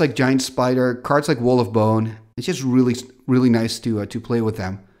 Cards like Giant Spider, cards like Wall of Bone. It's just really, really nice to play with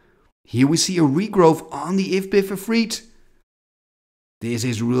them. Here we see a regrowth on the If Biff Efreet. This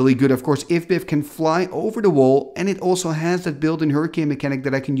is really good. Of course, If Biff can fly over the wall, and it also has that built-in hurricane mechanic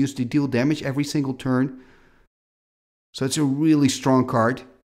that I can use to deal damage every single turn. So it's a really strong card.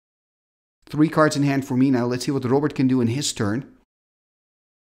 3 cards in hand for me now. Let's see what Robert can do in his turn.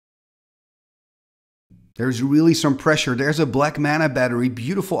 There's really some pressure. There's a black mana battery.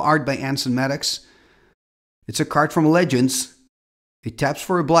 Beautiful art by Anson Maddox. It's a card from Legends. It taps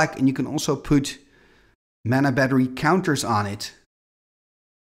for a black, and you can also put mana battery counters on it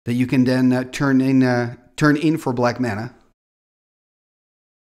that you can then turn in for black mana.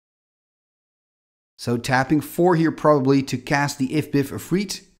 So tapping 4 here probably to cast the If Biff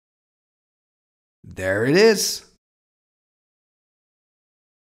Efreet. There it is.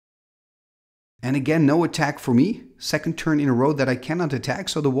 And again, no attack for me. Second turn in a row that I cannot attack,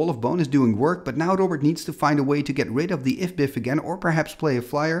 so the Wall of Bone is doing work. But now Robert needs to find a way to get rid of the If Biff again, or perhaps play a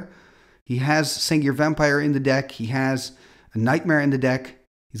flyer. He has Sengir Vampire in the deck. He has a Nightmare in the deck.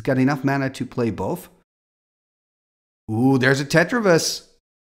 He's got enough mana to play both. Ooh, there's a Tetravus.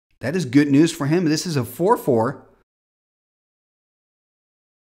 That is good news for him. This is a 4/4.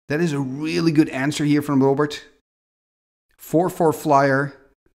 That is a really good answer here from Robert. 4/4 flyer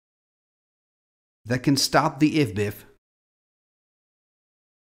that can stop the If Biff.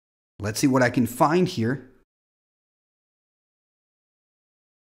 Let's see what I can find here.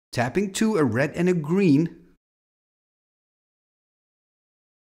 Tapping 2, a red and a green.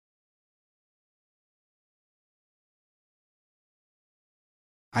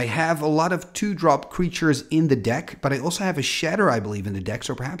 I have a lot of 2-drop creatures in the deck, but I also have a Shatter, I believe, in the deck.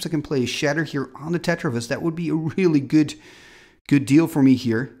 So perhaps I can play a Shatter here on the Tetravus. That would be a really good deal for me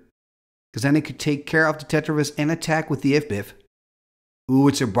here. Because then I could take care of the Tetravus and attack with the If Biff. Ooh,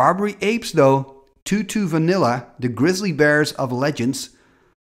 it's a Barbary Apes though. 2/2 vanilla, the Grizzly Bears of Legends.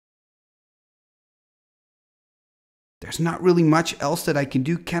 There's not really much else that I can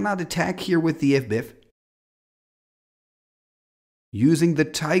do. Cannot attack here with the If Biff. Using the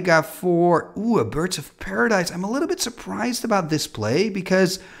Taiga for, a Birds of Paradise. I'm a little bit surprised about this play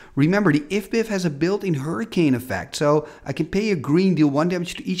because remember, the If Biff has a built-in hurricane effect. So I can pay a green, deal 1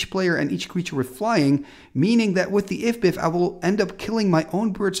 damage to each player and each creature with flying, meaning that with the If Biff, I will end up killing my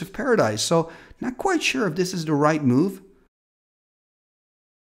own Birds of Paradise. So not quite sure if this is the right move.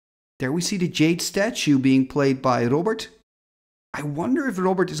 There we see the Jade statue being played by Robert. I wonder if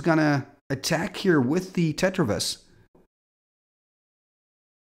Robert is gonna attack here with the Tetravus.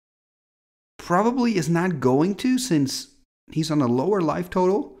 Probably is not going to, since he's on a lower life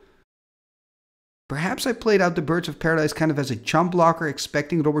total. Perhaps I played out the Birds of Paradise kind of as a chump blocker,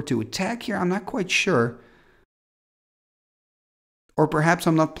 expecting Robert to attack here. I'm not quite sure. Or perhaps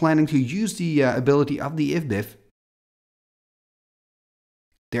I'm not planning to use the ability of the If Biff.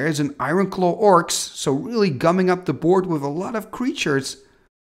 There is an Ironclaw Orcs, so really gumming up the board with a lot of creatures.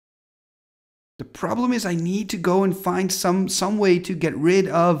 The problem is I need to go and find some way to get rid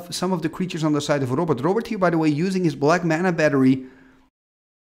of some of the creatures on the side of Robert. Robert here, by the way, using his black mana battery,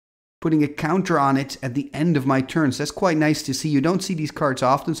 putting a counter on it at the end of my turns. That's quite nice to see. You don't see these cards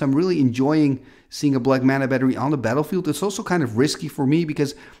often, so I'm really enjoying seeing a black mana battery on the battlefield. It's also kind of risky for me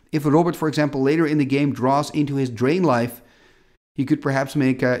because if Robert, for example, later in the game draws into his drain life, he could perhaps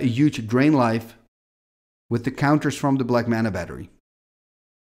make a huge drain life with the counters from the black mana battery.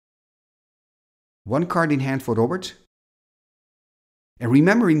 One card in hand for Robert. And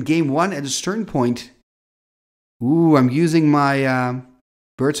remember, in game 1 at a certain point, I'm using my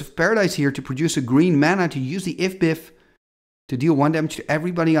Birds of Paradise here to produce a green mana to use the if-biff to deal 1 damage to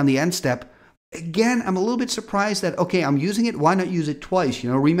everybody on the end step. Again, I'm a little bit surprised that, okay, I'm using it, why not use it twice?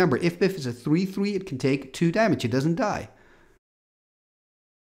 You know, remember, if-biff is a 3/3, it can take 2 damage, it doesn't die.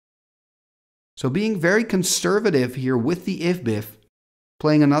 So being very conservative here with the if-biff,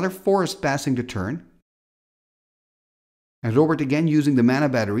 playing another forest passing the turn. And Robert again using the mana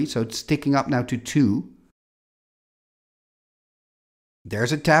battery, so it's ticking up now to 2.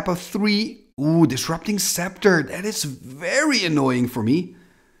 There's a tap of 3. Disrupting Scepter. That is very annoying for me.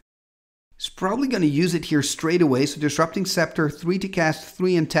 He's probably going to use it here straight away. So Disrupting Scepter, 3 to cast,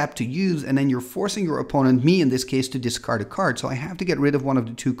 3 and tap to use. And then you're forcing your opponent, me in this case, to discard a card. So I have to get rid of one of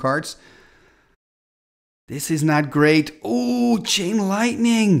the 2 cards. This is not great. Chain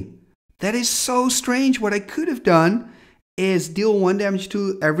Lightning. That is so strange. What I could have done is deal 1 damage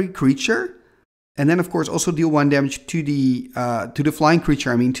to every creature. And then, of course, also deal 1 damage to the flying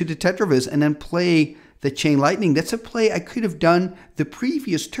creature, to the Tetravis, and then play the Chain Lightning. That's a play I could have done the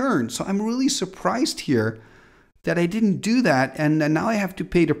previous turn. So I'm really surprised here that I didn't do that. And now I have to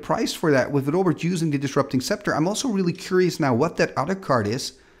pay the price for that with Robert using the Disrupting Scepter. I'm also really curious now what that other card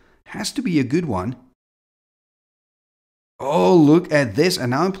is. Has to be a good one. Oh, look at this. And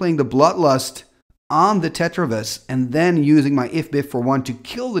now I'm playing the Bloodlust on the Tetravis and then using my if-biff for 1 to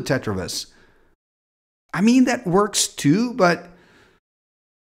kill the Tetravis. That works too, but,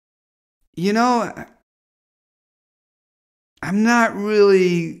 I'm not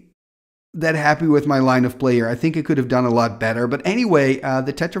really that happy with my line of play here. I think I could have done a lot better. But anyway,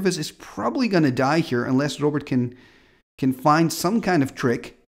 the Tetravis is probably going to die here unless Robert can find some kind of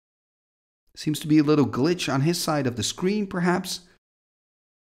trick. Seems to be a little glitch on his side of the screen, perhaps.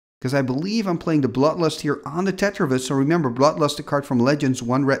 Because I believe I'm playing the Bloodlust here on the Tetravis. So remember, Bloodlust, a card from Legends,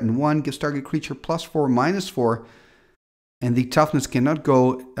 1 red and 1, gives target creature +4/-4. And the toughness cannot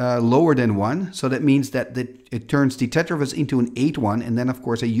go lower than 1. So that means that it turns the Tetravis into an 8/1. And then, of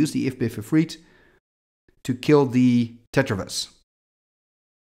course, I use the if-biff Ifrit to kill the Tetravis.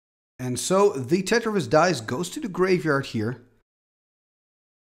 And so the Tetravis dies, goes to the graveyard here.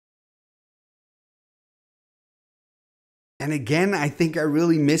 And again, I think I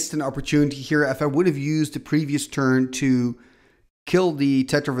really missed an opportunity here. If I would have used the previous turn to kill the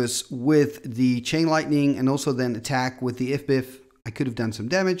Tetravis with the Chain Lightning and also then attack with the if-biff, I could have done some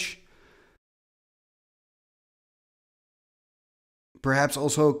damage. Perhaps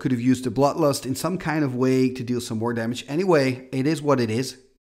also could have used the Bloodlust in some kind of way to deal some more damage. Anyway, it is what it is.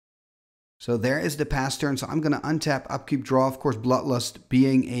 So there is the pass turn. So I'm going to untap, upkeep, draw. Of course, Bloodlust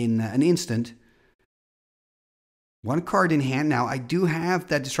being in an instant. 1 card in hand now. I do have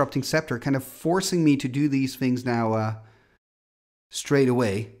that Disrupting Scepter kind of forcing me to do these things now straight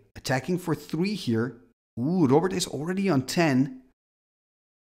away. Attacking for 3 here. Robert is already on 10.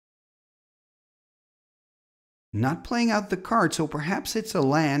 Not playing out the card, so perhaps it's a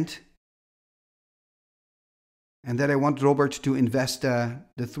land. And that I want Robert to invest the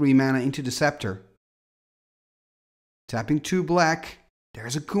 3 mana into the Scepter. Tapping 2 black.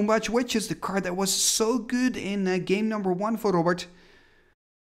 There's a Kumbach Witches, the card that was so good in game number 1 for Robert.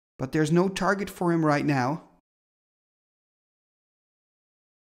 But there's no target for him right now.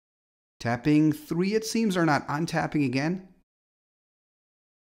 Tapping 3, it seems, or not. Untapping again.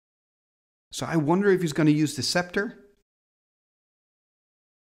 So I wonder if he's going to use the Scepter.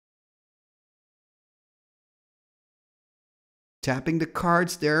 Tapping the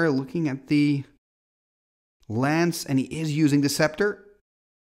cards there, looking at the lands, and he is using the Scepter.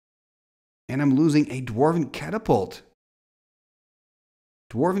 And I'm losing a Dwarven Catapult.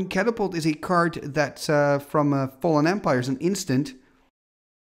 Dwarven Catapult is a card that's from Fallen Empires, an instant.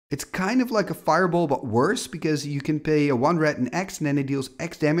 It's kind of like a Fireball, but worse, because you can pay a 1 red and X, and then it deals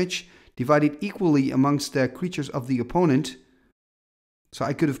X damage, divided equally amongst the creatures of the opponent. So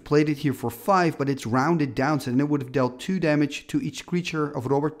I could have played it here for 5, but it's rounded down, so then it would have dealt 2 damage to each creature of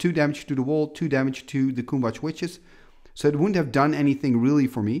Robert, 2 damage to the wall, 2 damage to the Kumbach Witches. So it wouldn't have done anything really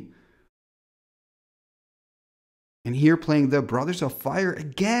for me. And here playing the Brothers of Fire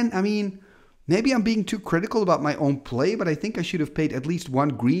again, Maybe I'm being too critical about my own play, but I think I should have paid at least 1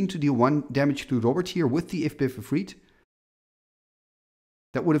 green to deal 1 damage to Robert here with the If-Biff Ifrit.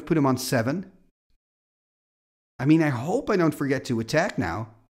 That would have put him on 7. I mean, I hope I don't forget to attack now.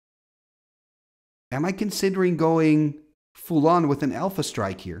 Am I considering going full on with an Alpha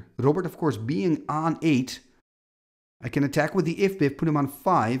Strike here? Robert, of course, being on 8. I can attack with the If-Biff, put him on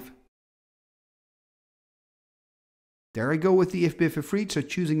 5. There I go with the If-Biff Ifrit, so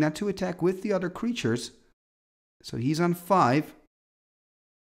choosing not to attack with the other creatures. So he's on 5.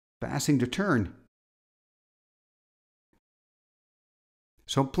 Passing the turn.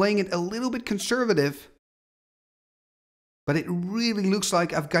 So I'm playing it a little bit conservative. But it really looks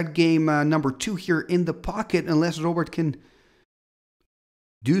like I've got game number 2 here in the pocket, unless Robert can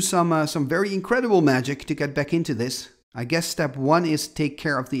do some very incredible magic to get back into this. I guess step 1 is take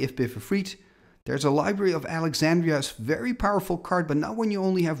care of the If-Biff Ifrit. There's a Library of Alexandria, very powerful card, but not when you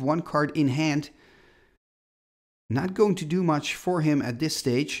only have 1 card in hand. Not going to do much for him at this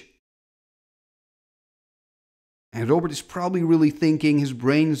stage. And Robert is probably really thinking, his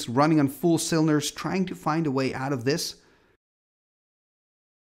brain's running on full cylinders, trying to find a way out of this.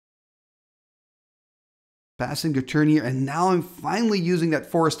 Passing the turn here, and now I'm finally using that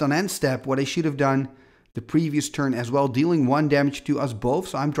forest on end step, what I should have done the previous turn as well, dealing 1 damage to us both.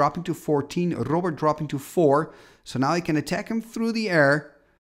 So I'm dropping to 14, Robert dropping to 4. So now I can attack him through the air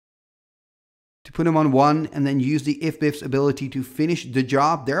to put him on 1, and then use the If-Biff's ability to finish the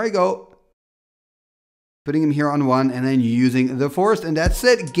job. There I go. Putting him here on 1, and then using the forest, and that's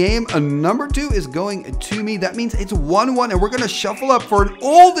it. Game number 2 is going to me. That means it's 1-1, and we're going to shuffle up for an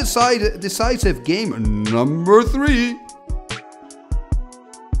all-decisive game number 3.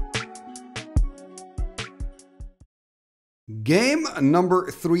 Game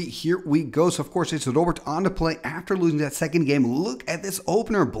number 3, here we go. So of course it's Robert on the play after losing that second game. Look at this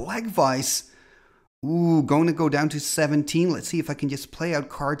opener, Black Vice. Ooh, going to go down to 17. Let's see if I can just play out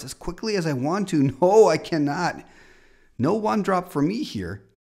cards as quickly as I want to. No, I cannot. No 1-drop for me here.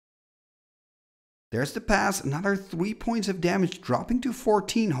 There's the pass. Another 3 points of damage, dropping to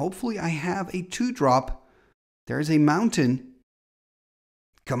 14. Hopefully I have a 2-drop. There's a mountain.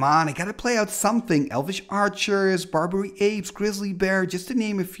 Come on, I gotta play out something. Elvish Archers, Barbary Apes, Grizzly Bear, just to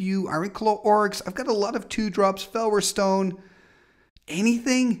name a few. Ironclaw Orcs. I've got a lot of 2-drops. Felwar Stone.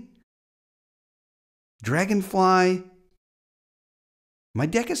 Anything? Dragonfly. My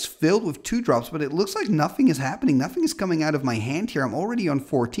deck is filled with 2-drops, but it looks like nothing is happening. Nothing is coming out of my hand here. I'm already on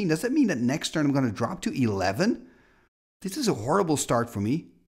 14. Does that mean that next turn I'm going to drop to 11? This is a horrible start for me.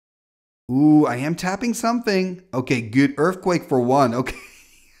 Ooh, I am tapping something. Okay, good. Earthquake for 1. Okay.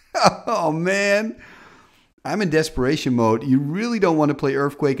 Oh, man. I'm in desperation mode. You really don't want to play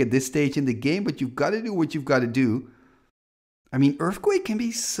Earthquake at this stage in the game, but you've got to do what you've got to do. I mean, Earthquake can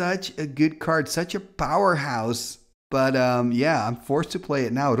be such a good card, such a powerhouse. But yeah, I'm forced to play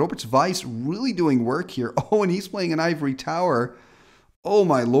it now. Robert's Vice really doing work here. Oh, and he's playing an Ivory Tower. Oh,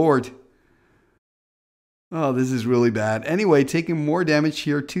 my lord. Oh, this is really bad. Anyway, taking more damage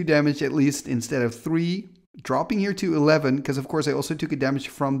here. 2 damage at least instead of 3. Dropping here to 11, because of course I also took a damage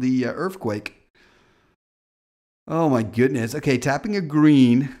from the Earthquake. Oh my goodness. Okay, tapping a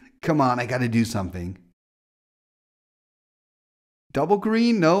green. Come on, I got to do something. Double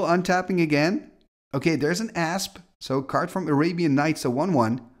green? No, untapping again. Okay, there's an Asp. So card from Arabian Nights, a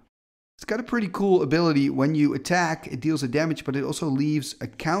 1-1. It's got a pretty cool ability. When you attack, it deals a damage, but it also leaves a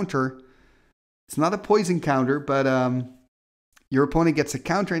counter. It's not a poison counter, but your opponent gets a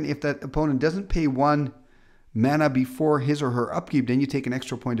counter, and if that opponent doesn't pay 1 mana before his or her upkeep, then you take an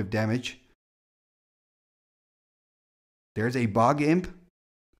extra point of damage. There's a Bog Imp,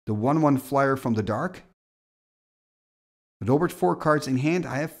 the 1-1 flyer from the dark. Robert 4 cards in hand.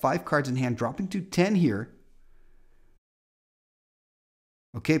 I have 5 cards in hand, dropping to 10 here.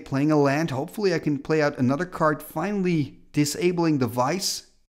 Okay, playing a land. Hopefully I can play out another card, finally disabling the Vice.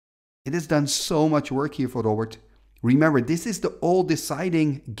 It has done so much work here for Robert. Remember, this is the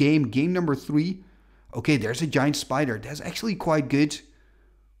all-deciding game, game number 3. Okay, there's a Giant Spider. That's actually quite good.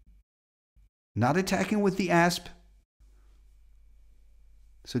 Not attacking with the Asp.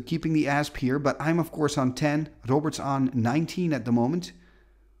 So keeping the Asp here, but I'm of course on 10. Robert's on 19 at the moment.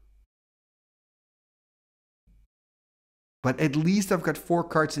 But at least I've got 4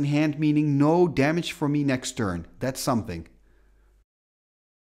 cards in hand, meaning no damage for me next turn. That's something.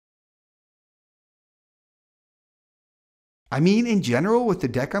 I mean, in general, with the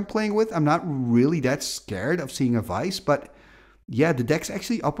deck I'm playing with, I'm not really that scared of seeing a Vice, but yeah, the deck's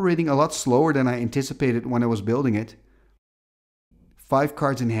actually operating a lot slower than I anticipated when I was building it. 5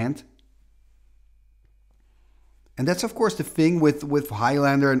 cards in hand. And that's, of course, the thing with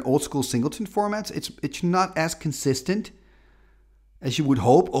Highlander and old school singleton formats. It's not as consistent as you would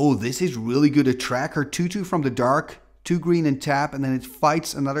hope. Oh, this is really good. A tracker, 2/2 from the dark, 2 green and tap, and then it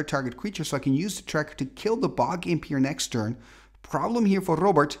fights another target creature. So I can use the tracker to kill the Bog Imp here next turn. Problem here for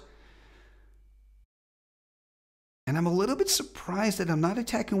Robert. And I'm a little bit surprised that I'm not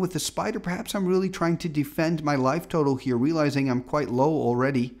attacking with the spider. Perhaps I'm really trying to defend my life total here, realizing I'm quite low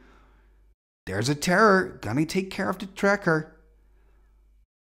already. There's a terror. Gonna take care of the tracker.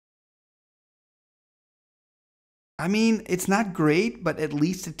 I mean, it's not great, but at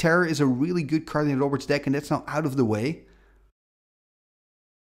least the terror is a really good card in Robert's deck, and that's now out of the way.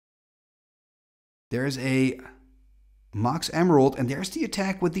 There's a Mox Emerald, and there's the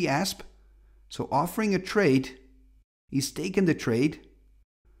attack with the Asp. So offering a trade. He's taken the trade.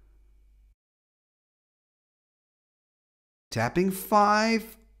 Tapping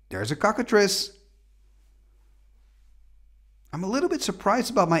 5. There's a Cockatrice. I'm a little bit surprised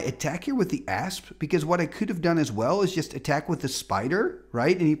about my attack here with the Asp, because what I could have done as well is just attack with the Spider,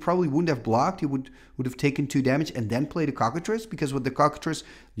 right? And he probably wouldn't have blocked. He would have taken 2 damage and then played a Cockatrice, because with the Cockatrice,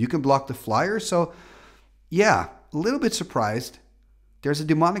 you can block the Flyer. So, yeah, a little bit surprised. There's a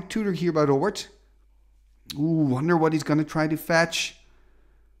Demonic Tutor here by Robert. Ooh, wonder what he's going to try to fetch.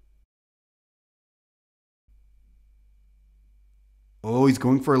 Oh, he's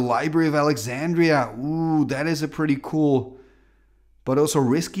going for a Library of Alexandria. Ooh, that is a pretty cool, but also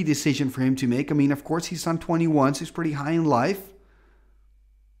risky decision for him to make. I mean, of course, he's on 21, so he's pretty high in life.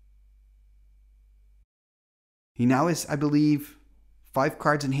 He now is, I believe, 5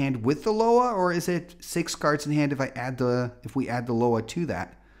 cards in hand with the Loa, or is it 6 cards in hand if we add the Loa to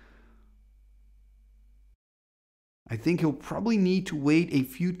that? I think he'll probably need to wait a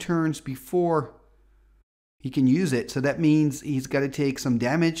few turns before he can use it. So that means he's got to take some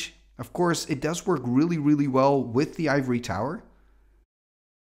damage. Of course, it does work really, really well with the Ivory Tower.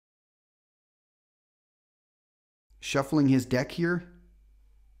 Shuffling his deck here.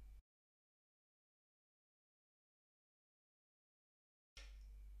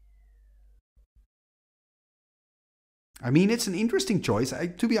 I mean, it's an interesting choice.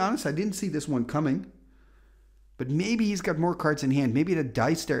 To be honest, I didn't see this one coming. But maybe he's got more cards in hand. Maybe the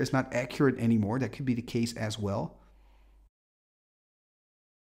dice there is not accurate anymore. That could be the case as well.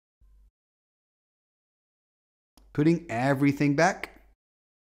 Putting everything back.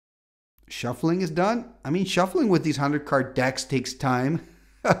 Shuffling is done. I mean, shuffling with these 100-card decks takes time,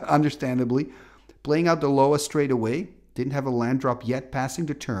 understandably. Playing out the Loa straight away. Didn't have a land drop yet, passing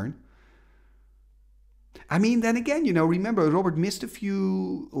the turn. I mean, then again, you know, remember, Robert missed a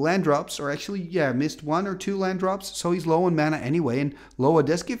few land drops, or actually, yeah, missed 1 or 2 land drops, so he's low on mana anyway, and Loa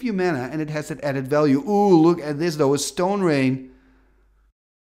does give you mana, and it has that added value. Ooh, look at this, though, a Stone Rain.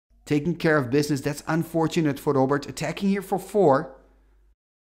 Taking care of business. That's unfortunate for Robert. Attacking here for 4.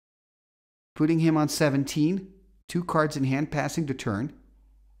 Putting him on 17. 2 cards in hand, passing the turn.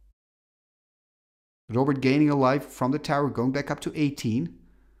 Robert gaining a life from the tower, going back up to 18.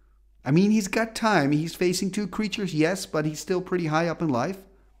 I mean, he's got time. He's facing 2 creatures, yes, but he's still pretty high up in life.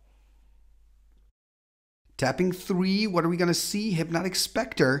 Tapping 3. What are we going to see? Hypnotic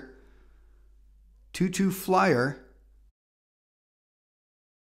Spectre. 2/2 flyer.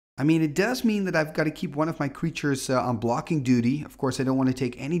 I mean, it does mean that I've got to keep one of my creatures on blocking duty. Of course, I don't want to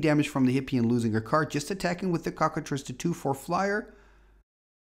take any damage from the hippie and losing a card. Just attacking with the Cockatrice to 2/4 flyer.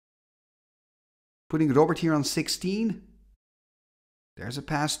 Putting Robert here on 16. There's a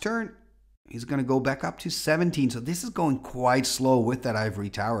pass turn. He's going to go back up to 17. So this is going quite slow with that Ivory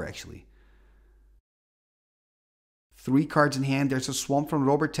Tower, actually. 3 cards in hand. There's a Swamp from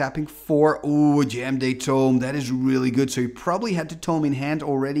Robert, tapping 4. Ooh, a Jam Day Tome. That is really good. So he probably had the Tome in hand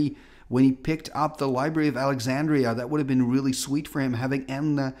already when he picked up the Library of Alexandria. That would have been really sweet for him, having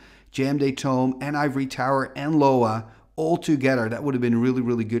and Jam Day Tome and Ivory Tower and Loa all together. That would have been really,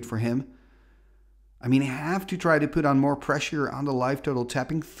 really good for him. I mean, I have to try to put on more pressure on the life total.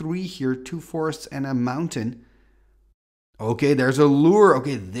 Tapping 3 here, 2 forests and a mountain. Okay, there's a Lure.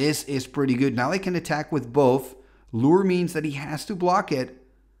 Okay, this is pretty good. Now I can attack with both. Lure means that he has to block it.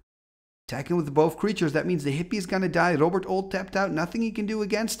 Attacking with both creatures, that means the hippie is going to die. Robert old tapped out, nothing he can do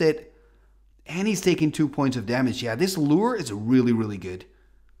against it. And he's taking 2 points of damage. Yeah, this Lure is really, really good.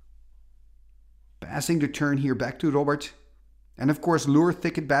 Passing the turn here back to Robert. And of course, Lure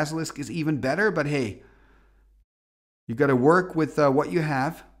Thicket Basilisk is even better, but hey, you got to work with what you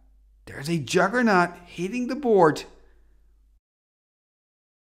have. There's a Juggernaut hitting the board.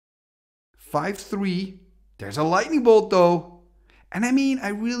 5/3. There's a Lightning Bolt though. And I mean, I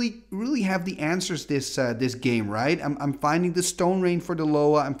really have the answers this game, right? I'm finding the Stone Rain for the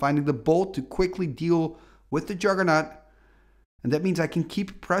Loa. I'm finding the Bolt to quickly deal with the Juggernaut. And that means I can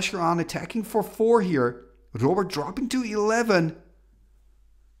keep pressure on, attacking for 4 here. Robert dropping to 11.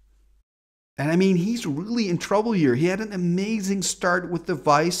 And I mean, he's really in trouble here. He had an amazing start with the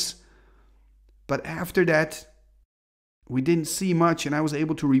Vice. But after that, we didn't see much. And I was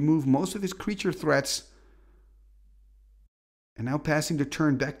able to remove most of his creature threats. And now passing the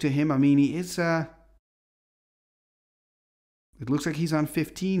turn back to him. I mean, he is... it looks like he's on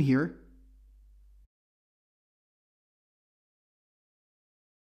 15 here.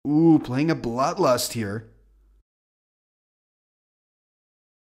 Ooh, playing a Bloodlust here.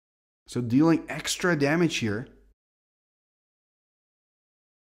 So dealing extra damage here.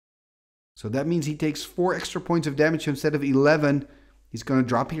 So that means he takes 4 extra points of damage instead of 11. He's going to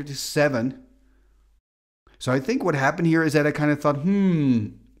drop here to 7. So I think what happened here is that I kind of thought,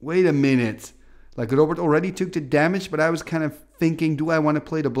 wait a minute. Like Robert already took the damage, but I was kind of thinking, do I want to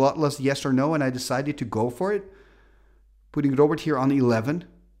play the Bloodlust, yes or no? And I decided to go for it. Putting Robert here on 11.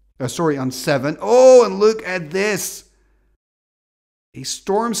 Sorry, on 7. Oh, and look at this. A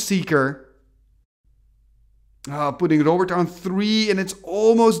Stormseeker. Putting Robert on 3, and it's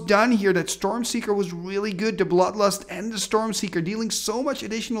almost done here. That Stormseeker was really good. The Bloodlust and the Stormseeker dealing so much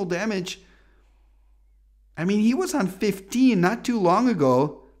additional damage. I mean, he was on 15 not too long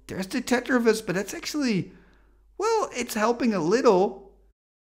ago. There's the Tetravus, but that's actually, well, it's helping a little.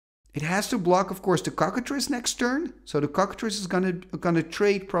 It has to block, of course, the Cockatrice next turn. So the Cockatrice is gonna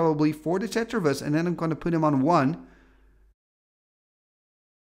trade probably for the Tetravus, and then I'm gonna put him on 1.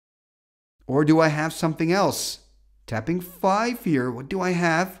 Or do I have something else? Tapping 5 here. What do I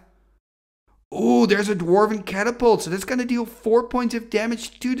have? Oh, there's a Dwarven Catapult. So that's gonna deal 4 points of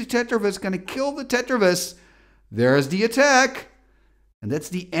damage to the Tetravus. Gonna kill the Tetravus. There's the attack. And that's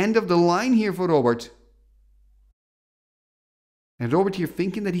the end of the line here for Robert. And Robert here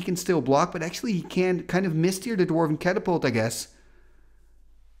thinking that he can still block, but actually he can kind of missed here the Dwarven Catapult, I guess.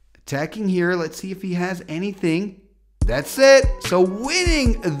 Attacking here. Let's see if he has anything. That's it. So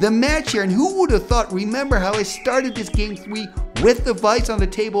winning the match here. And who would have thought, remember how I started this game 3 with the Vice on the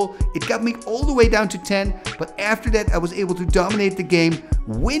table. It got me all the way down to 10. But after that, I was able to dominate the game,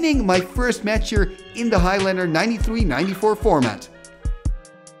 winning my first match here in the Highlander 93-94 format.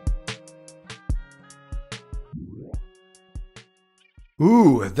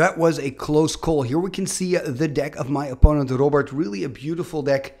 Ooh, that was a close call. Here we can see the deck of my opponent, Robert. Really a beautiful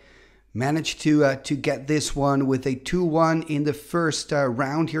deck. Managed to get this one with a 2-1 in the first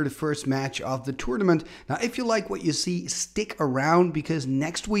round here, the first match of the tournament. Now, if you like what you see, stick around because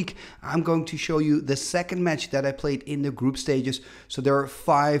next week I'm going to show you the second match that I played in the group stages. So there are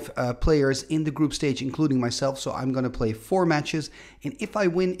 5 players in the group stage, including myself. So I'm going to play 4 matches. And if I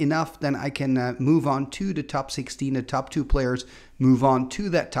win enough, then I can move on to the top 16, the top 2 players move on to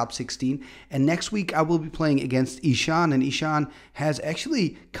that top 16. And next week I will be playing against Ishan, and Ishan has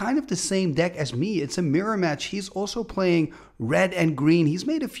actually kind of the same deck as me. It's a mirror match. He's also playing red and green. He's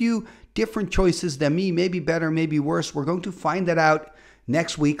made a few different choices than me, maybe better, maybe worse. We're going to find that out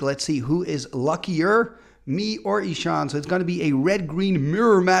next week. Let's see who is luckier, me or Ishan. So it's going to be a red-green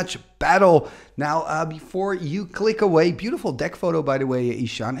mirror match battle. Now, before you click away, beautiful deck photo, by the way,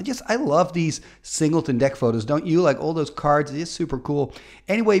 Ishan. I love these singleton deck photos, don't you? Like all those cards, it's super cool.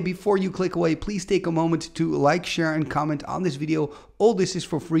 Anyway, before you click away, please take a moment to like, share, and comment on this video. All this is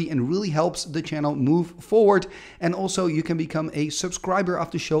for free and really helps the channel move forward. And also, you can become a subscriber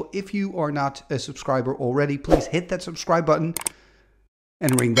of the show. If you are not a subscriber already, please hit that subscribe button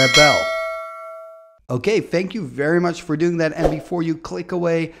and ring that bell. Okay, thank you very much for doing that. And before you click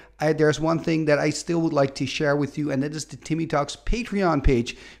away, there's one thing that I still would like to share with you, and that is the Timmy Talks Patreon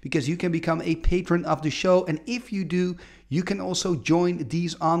page, because you can become a patron of the show. And if you do, you can also join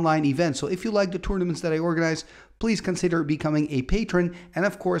these online events. So if you like the tournaments that I organize, please consider becoming a patron. And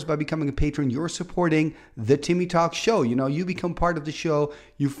of course, by becoming a patron, you're supporting the Timmy Talks show. You know, you become part of the show,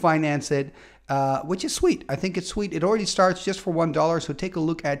 you finance it. Which is sweet. I think it's sweet. It already starts just for $1. So take a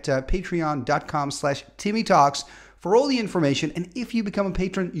look at patreon.com/TimmyTalks for all the information. And if you become a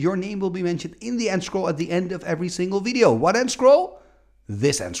patron, your name will be mentioned in the end scroll at the end of every single video. What end scroll?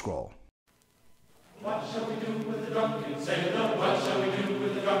 This end scroll. What shall we do with the drunken sailor? What shall we do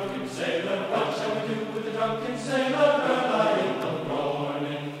with the drunken sailor? What shall we do with the drunken sailor? Early in the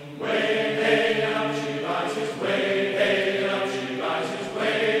morning, way hey and up she rises, way hey and up she rises,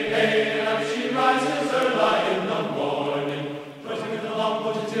 way hey and up she rises early in the morning. Put him in the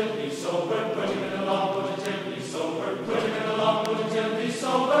longboat until he's sober. Put him in the longboat until he's sober. Put him in the longboat until he's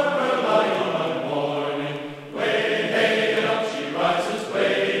sober. Early in the morning, way hey and up she rises,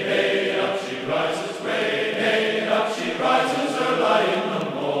 way hey and up she rises. She rises early in the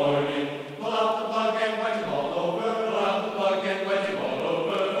morning. Oh,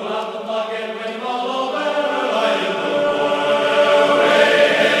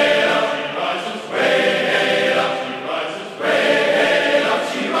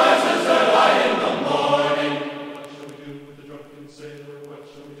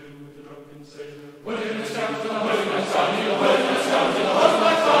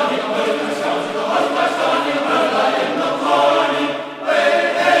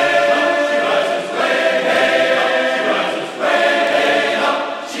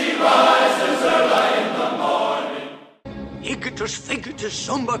 Igitus figitus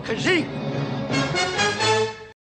sumba kazee.